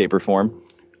any way, shape, or form?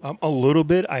 A little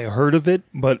bit. I heard of it,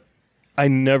 but I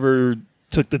never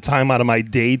took the time out of my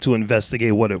day to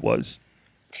investigate what it was.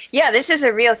 Yeah, this is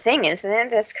a real thing, isn't it?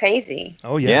 That's crazy.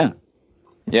 Oh, yeah.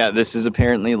 Yeah, this is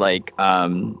apparently like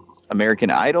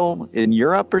American Idol in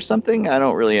Europe or something. I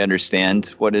don't really understand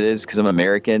what it is because I'm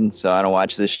American, so I don't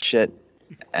watch this shit.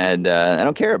 And I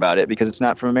don't care about it because it's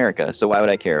not from America, so why would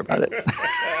I care about it?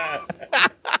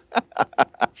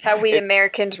 That's how we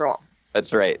Americans roll.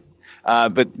 That's right.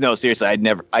 But no, seriously,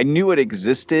 I knew it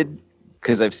existed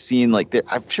because I've seen like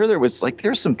I'm sure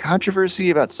there's some controversy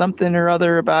about something or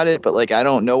other about it, but like I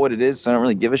don't know what it is, so I don't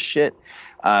really give a shit.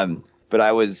 But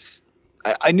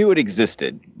I knew it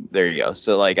existed. There you go.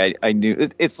 So like I knew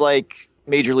it's like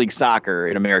Major League Soccer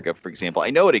in America, for example.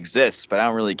 I know it exists, but I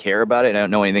don't really care about it. And I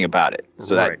don't know anything about it.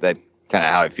 So that kind of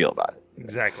how I feel about it.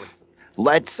 Exactly.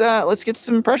 Let's get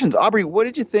some impressions. Aubrey, what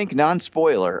did you think,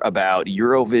 non-spoiler, about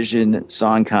Eurovision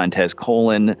Song Contest :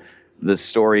 The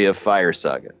Story of Fire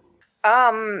Saga?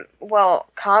 Well,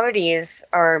 comedies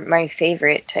are my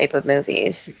favorite type of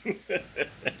movies.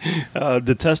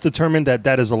 The test determined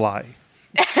that is a lie.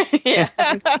 Yeah.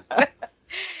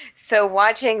 So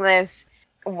watching this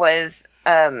was,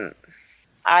 I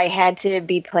had to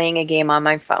be playing a game on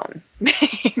my phone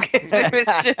because it was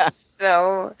just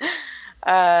so.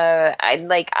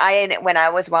 When I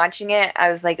was watching it, I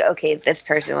was like, okay, this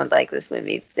person would like this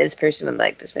movie. This person would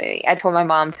like this movie. I told my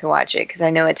mom to watch it because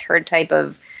I know it's her type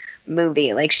of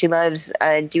movie. Like she loves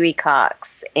Dewey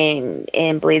Cox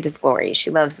in Blades of Glory. She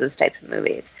loves those types of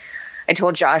movies. I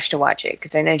told Josh to watch it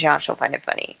because I know Josh will find it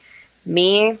funny.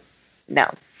 Me, no.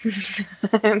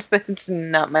 It's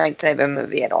not my type of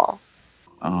movie at all.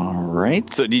 All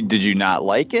right. So did you not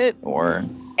like it, or?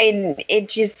 And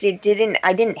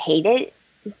I didn't hate it,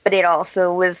 but it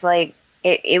also was like,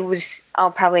 it was,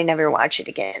 I'll probably never watch it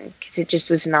again because it just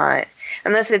was not,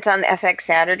 unless it's on FX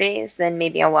Saturdays, then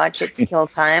maybe I'll watch it to kill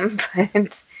time.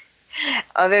 But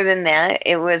other than that,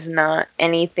 it was not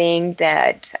anything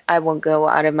that I will go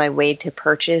out of my way to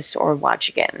purchase or watch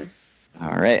again.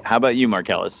 All right. How about you,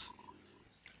 Marcellus?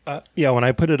 Yeah, when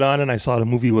I put it on and I saw the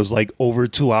movie was like over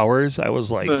 2 hours, I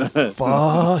was like,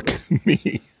 fuck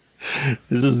me.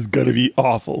 This is going to be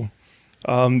awful.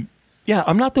 Yeah,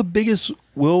 I'm not the biggest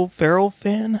Will Ferrell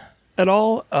fan at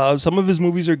all. Some of his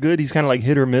movies are good. He's kind of like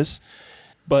hit or miss.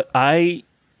 But it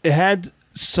had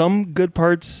some good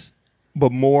parts,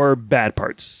 but more bad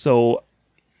parts. So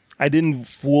I didn't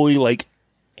fully like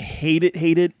hate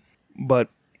it. But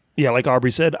yeah, like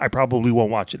Aubrey said, I probably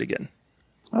won't watch it again.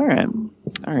 All right.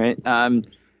 I'm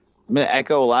going to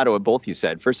echo a lot of what both you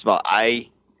said. First of all, I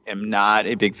am not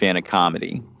a big fan of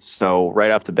comedy. So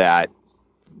right off the bat,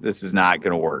 this is not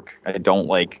going to work. I don't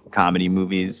like comedy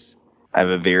movies. I have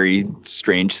a very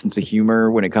strange sense of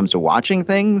humor when it comes to watching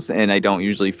things, and I don't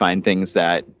usually find things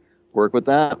that work with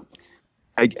that.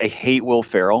 I hate Will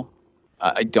Ferrell.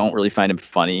 I don't really find him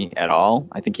funny at all.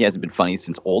 I think he hasn't been funny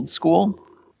since Old School.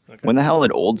 Okay. When the hell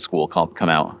did Old School come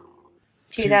out?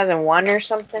 2001 or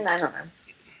something? I don't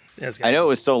know. I know it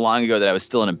was so long ago that I was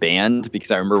still in a band because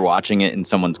I remember watching it in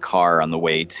someone's car on the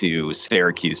way to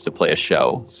Syracuse to play a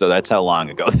show. So that's how long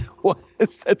ago that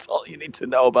was. That's all you need to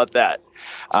know about that.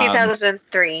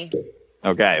 2003.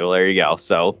 Okay, well, there you go.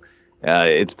 So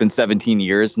it's been 17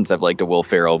 years since I've liked a Will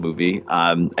Ferrell movie.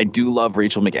 I do love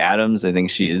Rachel McAdams. I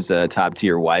think she is top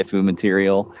tier waifu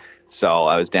material. So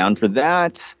I was down for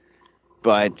that.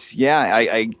 But yeah,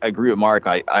 I agree with Mark.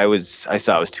 I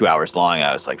saw it was 2 hours long.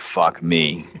 I was like, fuck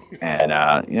me. And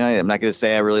I'm not going to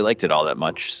say I really liked it all that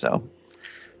much. So,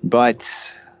 but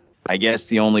I guess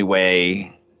the only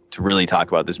way to really talk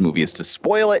about this movie is to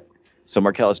spoil it. So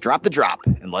Marcellus, drop the drop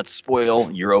and let's spoil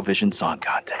Eurovision Song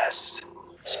Contest.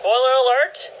 Spoiler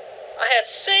alert! I had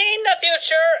seen the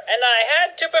future and I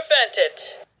had to prevent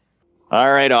it.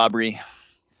 All right, Aubrey.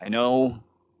 I know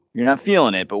you're not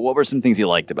feeling it, but what were some things you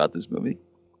liked about this movie?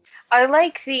 I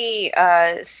like the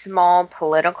small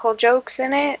political jokes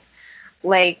in it.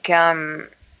 Like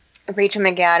Rachel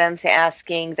McAdams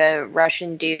asking the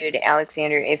Russian dude,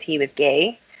 Alexander, if he was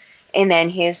gay. And then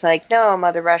he's like, no,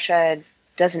 Mother Russia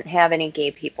doesn't have any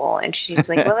gay people. And she's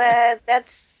like, well,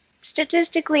 that's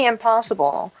statistically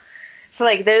impossible. So,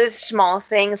 like, those small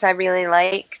things I really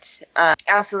liked. I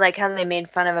also like how they made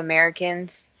fun of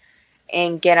Americans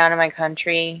and Get Out of My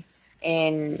Country.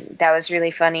 And that was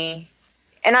really funny.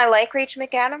 And I like Rachel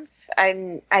McAdams.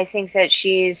 I think that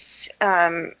she's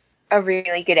a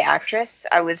really good actress.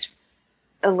 I was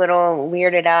a little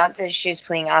weirded out that she was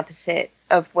playing opposite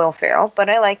of Will Ferrell, but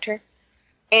I liked her.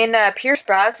 And Pierce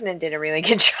Brosnan did a really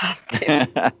good job, too.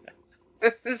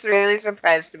 I was really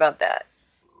surprised about that.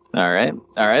 All right.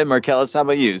 Marcellus, how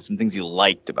about you? Some things you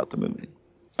liked about the movie?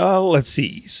 Let's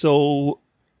see. So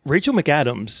Rachel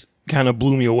McAdams kind of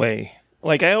blew me away.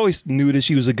 Like, I always knew that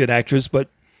she was a good actress, but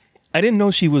I didn't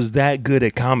know she was that good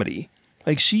at comedy.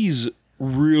 Like, she's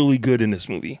really good in this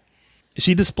movie.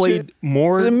 She displayed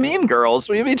more... in Mean Girls.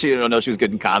 What do you mean you don't know she was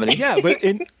good in comedy? Yeah, but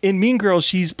in Mean Girls,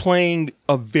 she's playing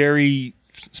a very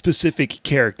specific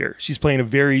character. She's playing a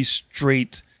very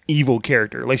straight, evil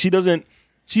character. Like,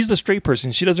 she's the straight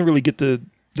person. She doesn't really get to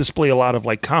display a lot of,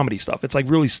 like, comedy stuff. It's, like,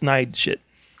 really snide shit.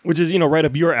 which is, right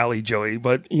up your alley, Joey.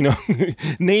 But,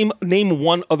 name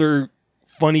one other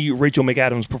funny Rachel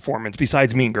McAdams performance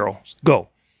besides Mean Girls. Go.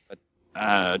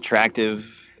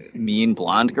 Attractive, mean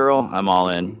blonde girl. I'm all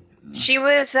in. She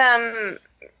was in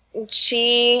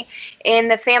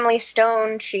The Family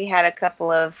Stone. She had a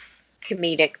couple of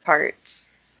comedic parts.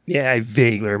 Yeah, I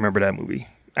vaguely remember that movie.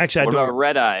 Actually, what about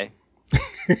Red Eye?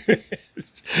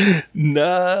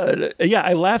 No, yeah,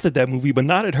 I laughed at that movie, but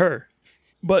not at her.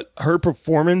 But her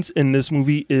performance in this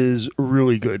movie is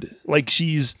really good. Like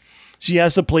she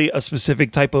has to play a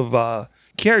specific type of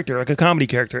character, like a comedy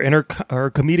character, and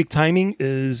her comedic timing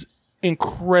is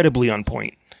incredibly on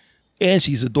point. And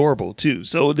she's adorable too,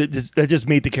 so that just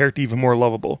made the character even more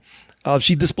lovable.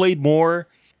 She displayed more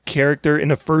character in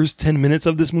the first 10 minutes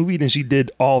of this movie than she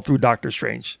did all through Doctor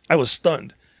Strange. I was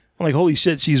stunned. I'm like, holy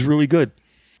shit, she's really good.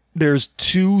 There's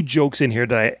 2 jokes in here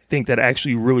that I think that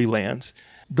actually really lands.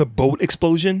 The boat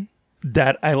explosion,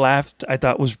 that I laughed. I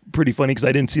thought was pretty funny because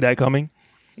I didn't see that coming.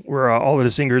 Where all of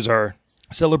the singers are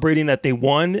celebrating that they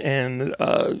won, and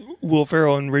Will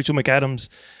Ferrell and Rachel McAdams,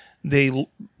 they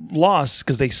lost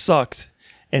because they sucked,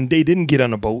 and they didn't get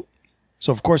on a boat.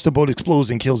 So of course the boat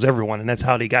explodes and kills everyone, and that's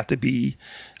how they got to be.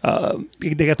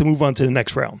 They got to move on to the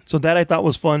next round. So that I thought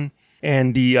was fun,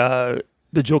 and the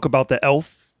joke about the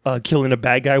elf killing a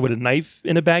bad guy with a knife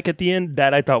in the back at the end,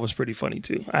 that I thought was pretty funny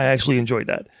too. I actually enjoyed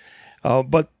that.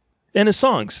 And the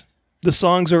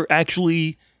songs are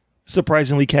actually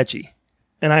surprisingly catchy,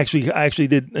 and I actually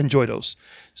did enjoy those.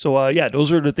 So yeah,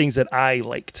 those are the things that I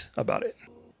liked about it.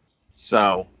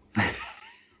 So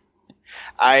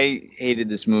I hated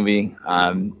this movie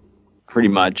pretty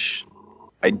much.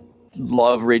 I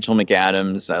love Rachel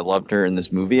McAdams. I loved her in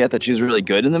this movie. I thought she was really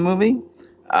good in the movie.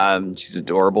 She's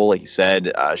adorable, like you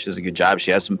said. She does a good job.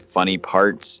 She has some funny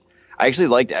parts. I actually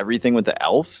liked everything with the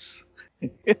elves.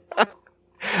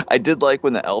 I did like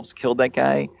when the elves killed that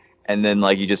guy, and then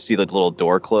like you just see the little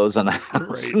door close on the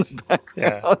house in the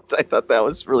background. Yeah. I thought that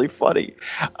was really funny.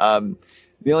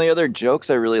 The only other jokes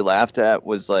I really laughed at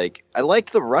was like, I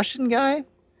liked the Russian guy,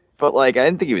 but like I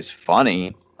didn't think he was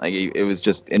funny. Like it was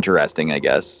just interesting, I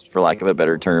guess, for lack of a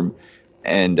better term.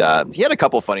 And he had a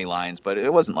couple funny lines, but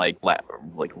it wasn't like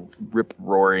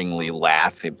rip-roaringly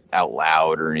laugh out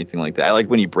loud or anything like that. I like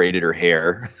when he braided her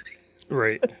hair.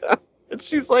 Right. And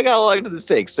she's like, how long did this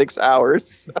take? 6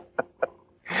 hours?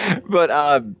 But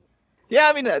yeah,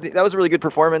 I mean, that was a really good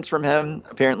performance from him.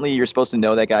 Apparently, you're supposed to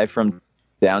know that guy from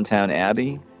Downton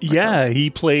Abbey. Yeah,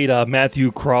 he played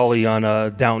Matthew Crawley on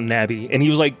Downton Abbey, and he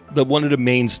was like one of the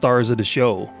main stars of the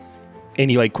show. And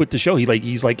he like quit the show.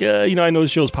 He's like, yeah, I know the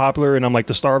show's popular, and I'm like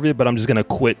the star of it, but I'm just gonna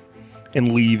quit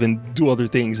and leave and do other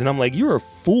things. And I'm like, you're a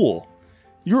fool.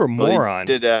 You're a moron.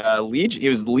 He did Legion? He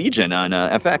was Legion on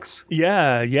FX.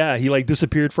 Yeah. He like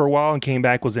disappeared for a while and came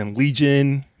back. Was in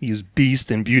Legion. He was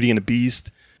Beast and Beauty and the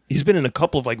Beast. He's been in a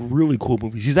couple of like really cool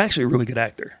movies. He's actually a really good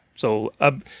actor. So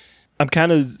I'm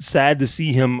kind of sad to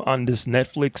see him on this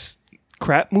Netflix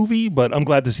crap movie, but I'm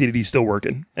glad to see that he's still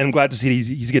working, and I'm glad to see that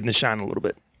he's getting to shine a little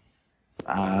bit.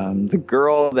 The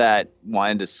girl that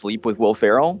wanted to sleep with Will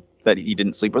Ferrell, that he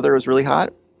didn't sleep with her, was really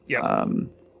hot. Yeah.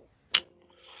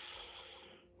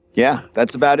 Yeah,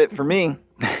 that's about it for me.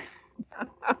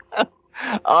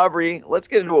 Aubrey, let's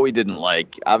get into what we didn't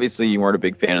like. Obviously, you weren't a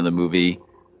big fan of the movie.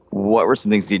 What were some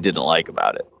things you didn't like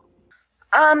about it?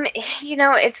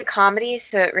 It's a comedy,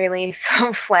 so it really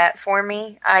fell flat for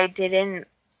me. I didn't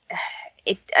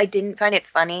find it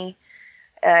funny,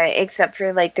 except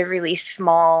for like the really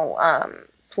small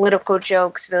political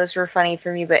jokes. Those were funny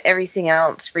for me, but everything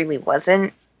else really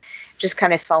wasn't. Just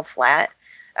kind of fell flat.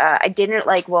 I didn't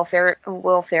like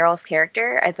Will Ferrell's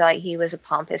character. I thought he was a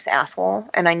pompous asshole,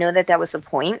 and I know that was the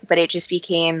point, but it just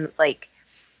became like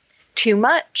too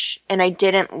much, and I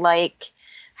didn't like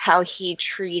how he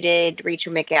treated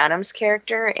Rachel McAdams'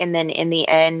 character, and then in the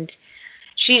end,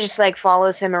 she just like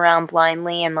follows him around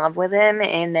blindly in love with him,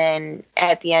 and then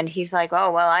at the end, he's like,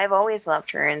 oh, well, I've always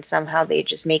loved her, and somehow they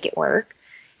just make it work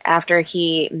after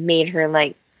he made her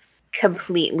like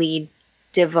completely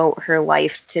devote her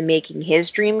life to making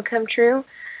his dream come true.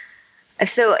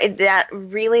 So that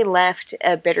really left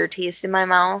a bitter taste in my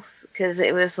mouth, because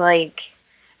it was like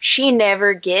she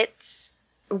never gets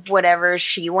whatever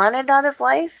she wanted out of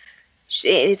life.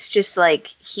 It's just like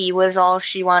he was all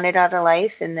she wanted out of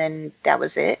life, and then that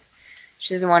was it.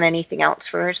 She doesn't want anything else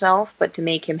for herself but to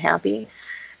make him happy.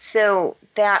 So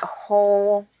that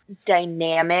whole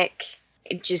dynamic,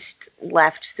 it just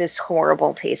left this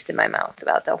horrible taste in my mouth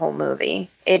about the whole movie.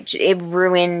 It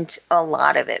ruined a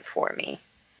lot of it for me.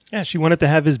 Yeah, she wanted to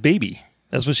have his baby.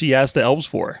 That's what she asked the elves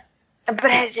for. But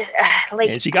I just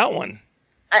and she got one.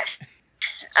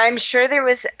 I'm sure there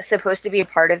was supposed to be a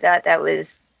part of that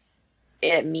was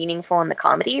meaningful in the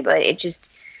comedy, but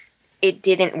it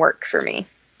didn't work for me.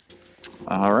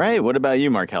 All right. What about you,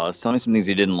 Marcellus? Tell me some things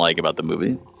you didn't like about the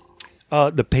movie.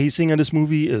 The pacing of this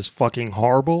movie is fucking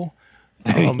horrible.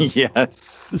 Yes.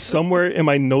 Somewhere in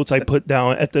my notes I put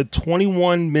down at the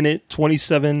 21-minute,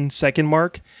 27-second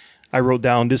mark, I wrote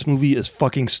down this movie is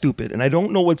fucking stupid. And I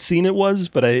don't know what scene it was,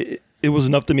 but it was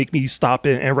enough to make me stop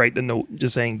it and write the note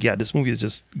just saying, yeah, this movie is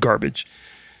just garbage.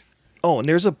 Oh, and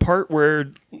there's a part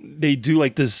where they do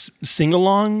like this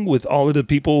sing-along with all of the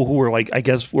people who were like, I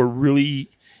guess were really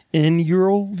in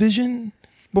Eurovision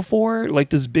before, like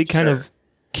this big kind of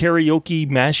karaoke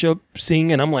mashup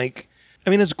sing. And I'm like, I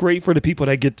mean, it's great for the people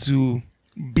that get to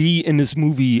be in this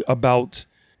movie about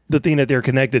the thing that they're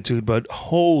connected to, but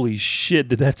holy shit,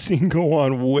 did that scene go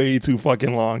on way too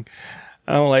fucking long.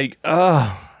 I'm like,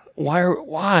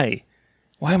 why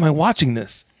am I watching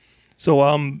this?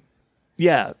 So,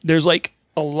 yeah, there's like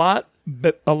a lot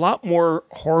more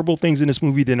horrible things in this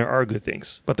movie than there are good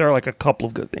things, but there are like a couple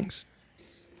of good things.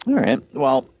 All right.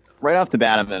 Well, right off the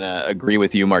bat, I'm going to agree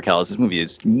with you, Marcellus. This movie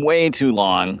is way too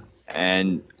long.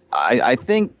 And I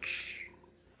think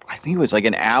it was like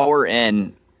an hour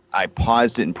in, I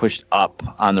paused it and pushed up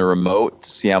on the remote to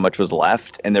see how much was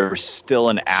left. And there was still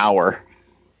an hour.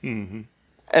 Mm-hmm.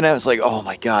 And I was like, oh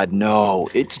my God, no,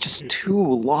 it's just too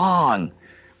long.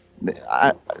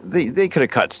 They could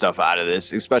have cut stuff out of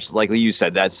this, especially like you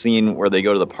said, that scene where they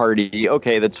go to the party.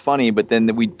 Okay, that's funny, but then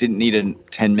we didn't need a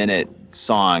 10-minute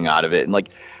song out of it. And like,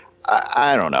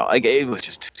 I don't know, like it was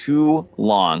just too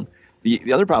long.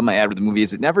 The other problem I had with the movie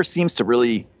is it never seems to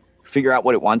really figure out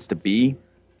what it wants to be.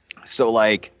 So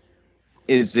like,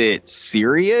 is it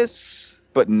serious,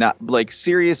 but not like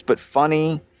serious, but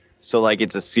funny? So like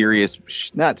it's a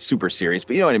serious, not super serious,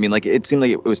 but you know what I mean? Like it seemed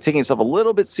like it was taking itself a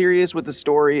little bit serious with the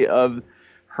story of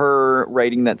her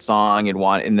writing that song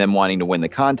and them wanting to win the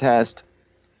contest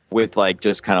with like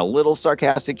just kind of little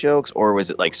sarcastic jokes, or was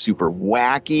it like super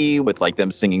wacky with like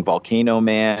them singing Volcano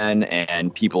Man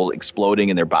and people exploding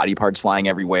and their body parts flying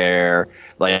everywhere?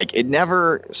 Like it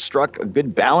never struck a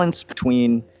good balance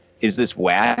between, is this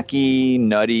wacky,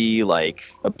 nutty, like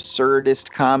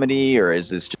absurdist comedy, or is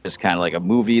this just kind of like a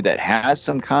movie that has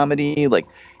some comedy? Like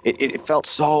it felt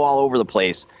so all over the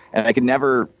place, and I could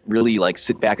never really like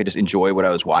sit back and just enjoy what I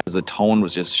was watching. The tone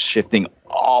was just shifting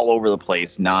all over the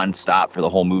place nonstop for the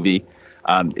whole movie.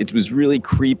 It was really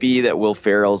creepy that Will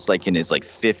Ferrell's like in his like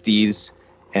 50s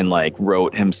and like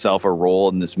wrote himself a role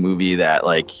in this movie that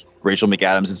like Rachel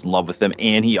McAdams is in love with him,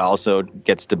 and he also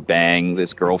gets to bang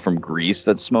this girl from Greece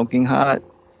that's smoking hot.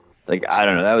 Like, I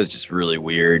don't know. That was just really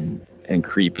weird and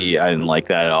creepy. I didn't like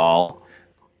that at all.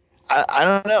 I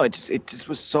don't know. It just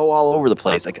was so all over the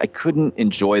place. Like, I couldn't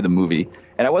enjoy the movie,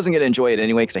 and I wasn't going to enjoy it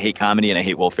anyway because I hate comedy and I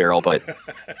hate Will Ferrell. But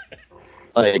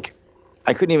like,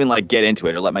 I couldn't even like get into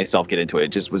it or let myself get into it.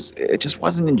 It just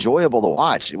wasn't enjoyable to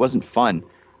watch. It wasn't fun.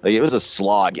 Like, it was a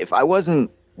slog. If I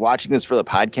wasn't watching this for the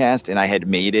podcast and I had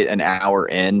made it an hour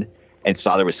in and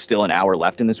saw there was still an hour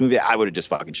left in this movie, I would have just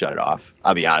fucking shut it off.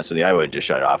 I'll be honest with you. I would have just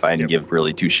shut it off. I didn't give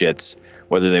really two shits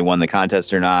whether they won the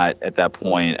contest or not. At that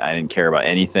point, I didn't care about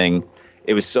anything.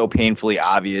 It was so painfully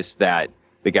obvious that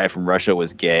the guy from Russia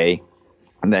was gay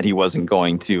and that he wasn't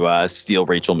going to steal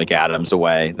Rachel McAdams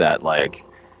away, that like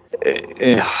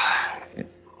it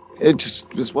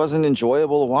just wasn't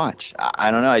enjoyable to watch. I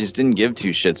don't know. I just didn't give two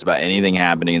shits about anything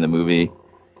happening in the movie.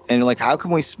 And like, how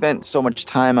come we spent so much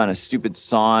time on a stupid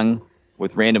song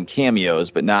with random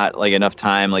cameos, but not like enough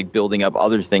time like building up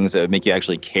other things that would make you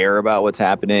actually care about what's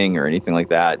happening or anything like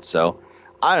that? So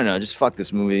I don't know. Just fuck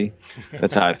this movie.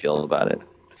 That's how I feel about it.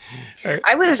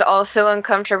 I was also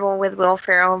uncomfortable with Will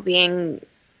Ferrell being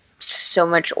so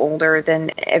much older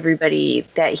than everybody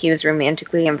that he was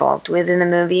romantically involved with in the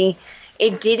movie.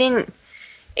 It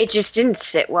just didn't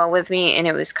sit well with me, and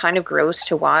it was kind of gross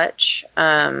to watch.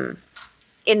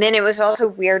 And then it was also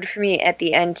weird for me at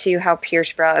the end, too, how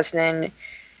Pierce Brosnan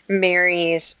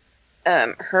marries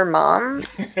her mom.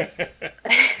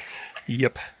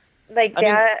 Yep. Like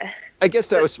that. I guess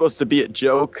that was supposed to be a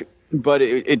joke, but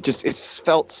it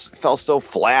felt so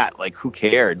flat. Like, who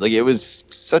cared? Like, it was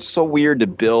so weird to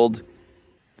build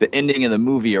the ending of the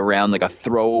movie around like a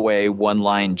throwaway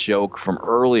one-line joke from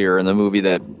earlier in the movie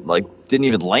that like didn't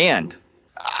even land.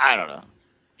 I don't know.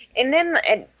 And then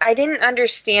I didn't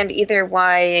understand either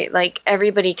why, like,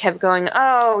 everybody kept going,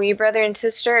 oh, you brother and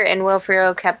sister, and Will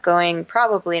Ferrell kept going,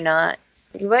 probably not.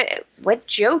 What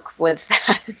joke was that?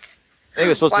 I think it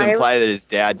was supposed to imply that his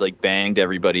dad, like, banged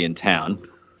everybody in town.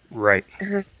 Right.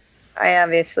 I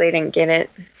obviously didn't get it.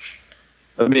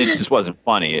 I mean, it just wasn't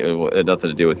funny. It had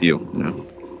nothing to do with you, you know?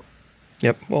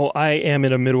 Yep. Well, I am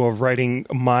in the middle of writing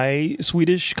my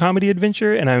Swedish comedy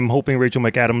adventure, and I'm hoping Rachel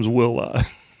McAdams will,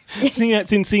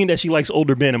 seeing that she likes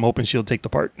older men, I'm hoping she'll take the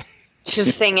part.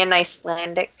 She's singing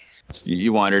Icelandic.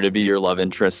 You want her to be your love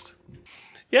interest?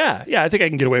 Yeah, I think I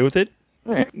can get away with it.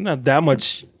 Right. Not that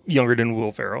much younger than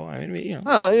Will Ferrell. I mean, you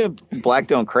know. Well, yeah, black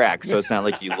don't crack, so it's not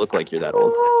like you look like you're that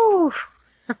old.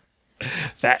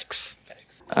 Facts.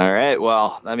 All right.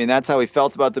 Well, I mean, that's how we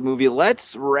felt about the movie.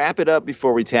 Let's wrap it up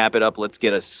before we tap it up. Let's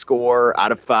get a score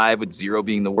out of 5, with 0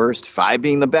 being the worst, 5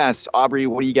 being the best. Aubrey,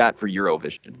 what do you got for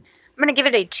Eurovision? I'm going to give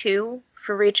it a 2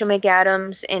 for Rachel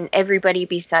McAdams and everybody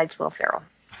besides Will Ferrell.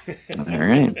 All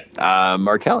right.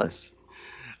 Marcellus.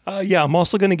 Yeah, I'm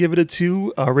also going to give it a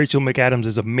 2. Rachel McAdams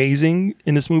is amazing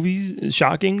in this movie,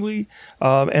 shockingly.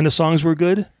 And the songs were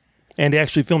good. And they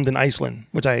actually filmed in Iceland,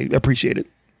 which I appreciated.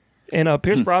 And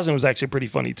Pierce Brosnan was actually pretty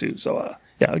funny, too. So,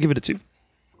 yeah, I'll give it a 2.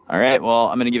 All right. Well,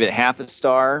 I'm going to give it half a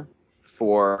star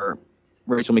for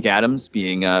Rachel McAdams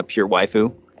being pure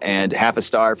waifu, and half a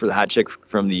star for the hot chick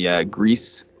from the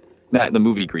Grease. Not the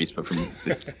movie Grease, but from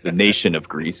the nation of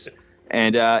Greece.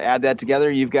 And add that together,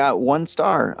 you've got 1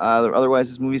 star. Otherwise,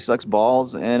 this movie sucks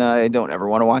balls, and I don't ever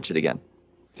want to watch it again.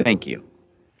 Thank you.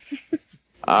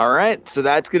 All right, so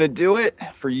that's going to do it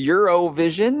for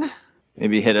Eurovision.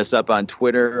 Maybe hit us up on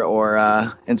Twitter or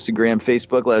Instagram,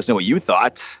 Facebook. Let us know what you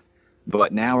thought.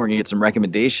 But now we're going to get some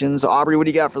recommendations. Aubrey, what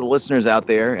do you got for the listeners out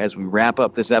there as we wrap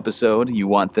up this episode you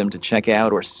want them to check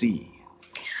out or see?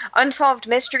 Unsolved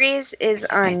Mysteries is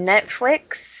on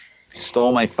Netflix.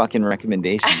 Stole my fucking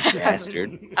recommendation, you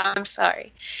bastard. I'm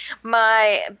sorry.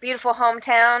 My Beautiful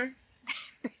Hometown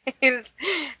is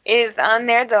on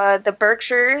there. The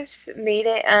Berkshires made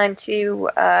it onto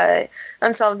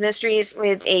Unsolved Mysteries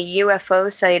with a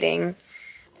UFO sighting.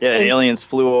 Yeah, aliens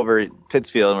flew over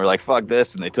Pittsfield and were like, fuck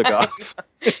this, and they took off.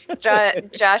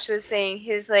 Josh was saying,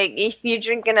 he's like, you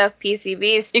drink enough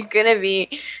PCBs, you're going to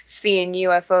be seeing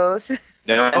UFOs.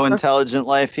 No intelligent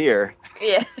life here.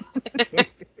 Yeah.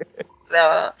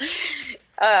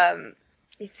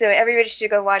 So everybody should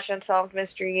go watch Unsolved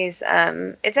Mysteries.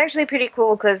 It's actually pretty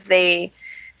cool because they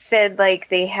said like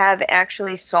they have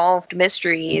actually solved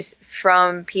mysteries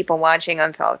from people watching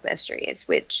Unsolved Mysteries,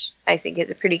 which I think is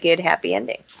a pretty good happy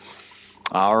ending.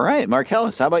 All right,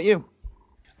 Marcellus, how about you?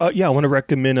 Yeah, I want to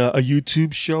recommend a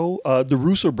YouTube show. The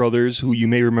Russo brothers, who you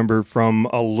may remember from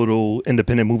a little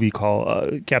independent movie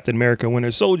called Captain America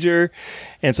Winter Soldier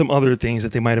and some other things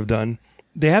that they might have done.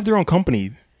 They have their own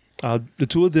company. The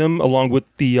two of them, along with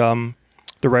the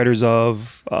writers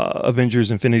of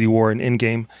Avengers, Infinity War, and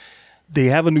Endgame, they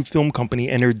have a new film company,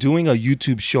 and they're doing a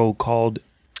YouTube show called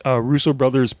Russo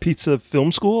Brothers Pizza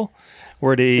Film School,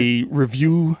 where they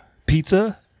review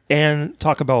pizza and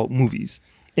talk about movies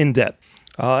in depth.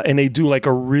 And they do like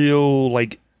a real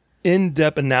like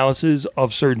in-depth analysis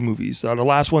of certain movies. The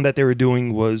last one that they were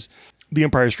doing was The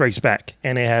Empire Strikes Back,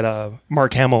 and they had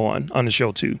Mark Hamill on the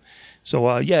show too.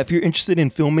 So yeah, if you're interested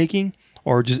in filmmaking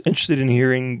or just interested in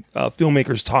hearing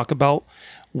filmmakers talk about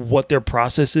what their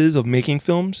process is of making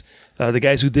films, the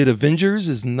guys who did Avengers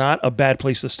is not a bad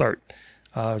place to start.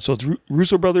 So it's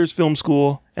Russo Brothers Film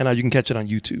School, and you can catch it on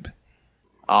YouTube.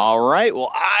 All right.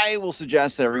 Well, I will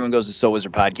suggest that everyone goes to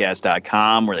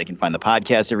SoWizardPodcast.com, where they can find the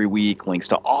podcast every week, links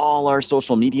to all our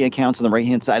social media accounts on the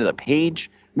right-hand side of the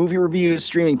page, movie reviews,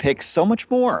 streaming picks, so much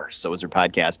more.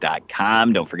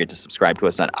 SoWizardPodcast.com. Don't forget to subscribe to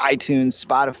us on iTunes,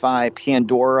 Spotify,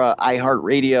 Pandora,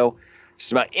 iHeartRadio.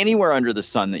 Just about anywhere under the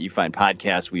sun that you find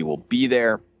podcasts, we will be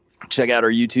there. Check out our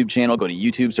YouTube channel. Go to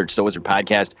YouTube, search So Wizard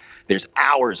Podcast. There's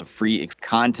hours of free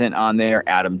content on there.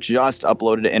 Adam just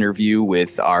uploaded an interview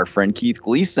with our friend Keith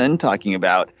Gleason talking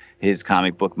about his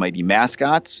comic book Mighty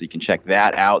Mascots. So you can check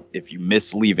that out if you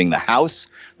miss leaving the house.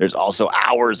 There's also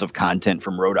hours of content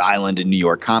from Rhode Island and New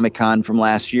York Comic Con from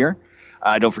last year.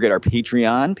 Don't forget our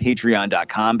Patreon,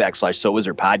 patreon.com/So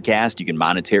Wizard Podcast. You can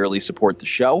monetarily support the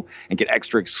show and get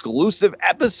extra exclusive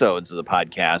episodes of the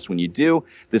podcast when you do.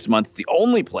 This month, it's the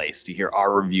only place to hear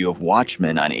our review of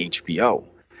Watchmen on HBO.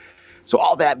 So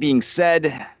all that being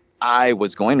said, I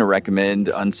was going to recommend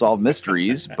Unsolved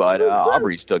Mysteries, but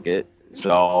Aubrey's took it.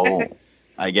 So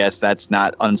I guess that's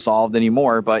not unsolved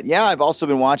anymore. But yeah, I've also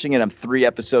been watching it. I'm 3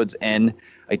 episodes in.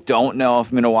 I don't know if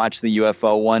I'm going to watch the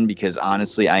UFO one because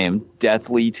honestly, I am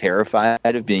deathly terrified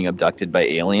of being abducted by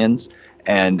aliens,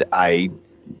 and I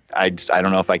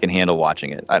don't know if I can handle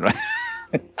watching it. I don't.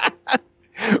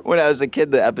 When I was a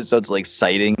kid, the episodes like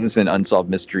Sightings and Unsolved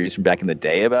Mysteries from back in the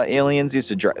day about aliens used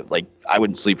to drive, like I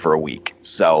wouldn't sleep for a week.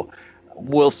 So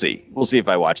we'll see. We'll see if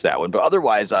I watch that one. But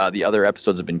otherwise, the other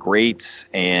episodes have been great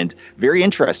and very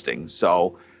interesting.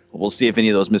 So We'll see if any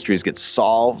of those mysteries get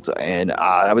solved, and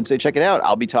I would say check it out.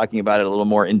 I'll be talking about it a little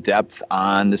more in depth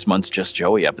on this month's Just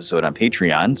Joey episode on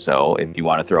Patreon, so if you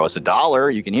want to throw us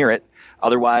 $1, you can hear it.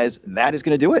 Otherwise, that is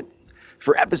going to do it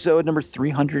for episode number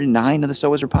 309 of the So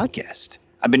Wizard podcast.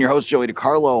 I've been your host, Joey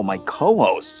DiCarlo. My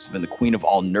co-host has been the queen of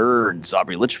all nerds,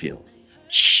 Aubrey Litchfield.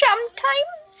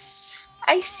 Sometimes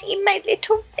I see my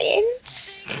little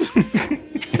veins.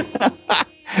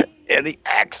 And the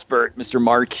expert, Mr.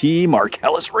 Marquis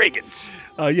Marcellus Reagans.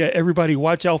 Everybody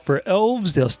watch out for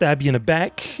elves. They'll stab you in the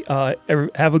back.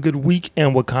 Have a good week,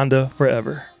 and Wakanda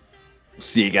forever.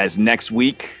 See you guys next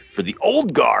week for The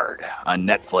Old Guard on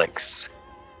Netflix.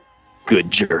 Good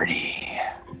journey.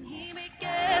 He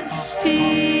began to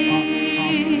speak.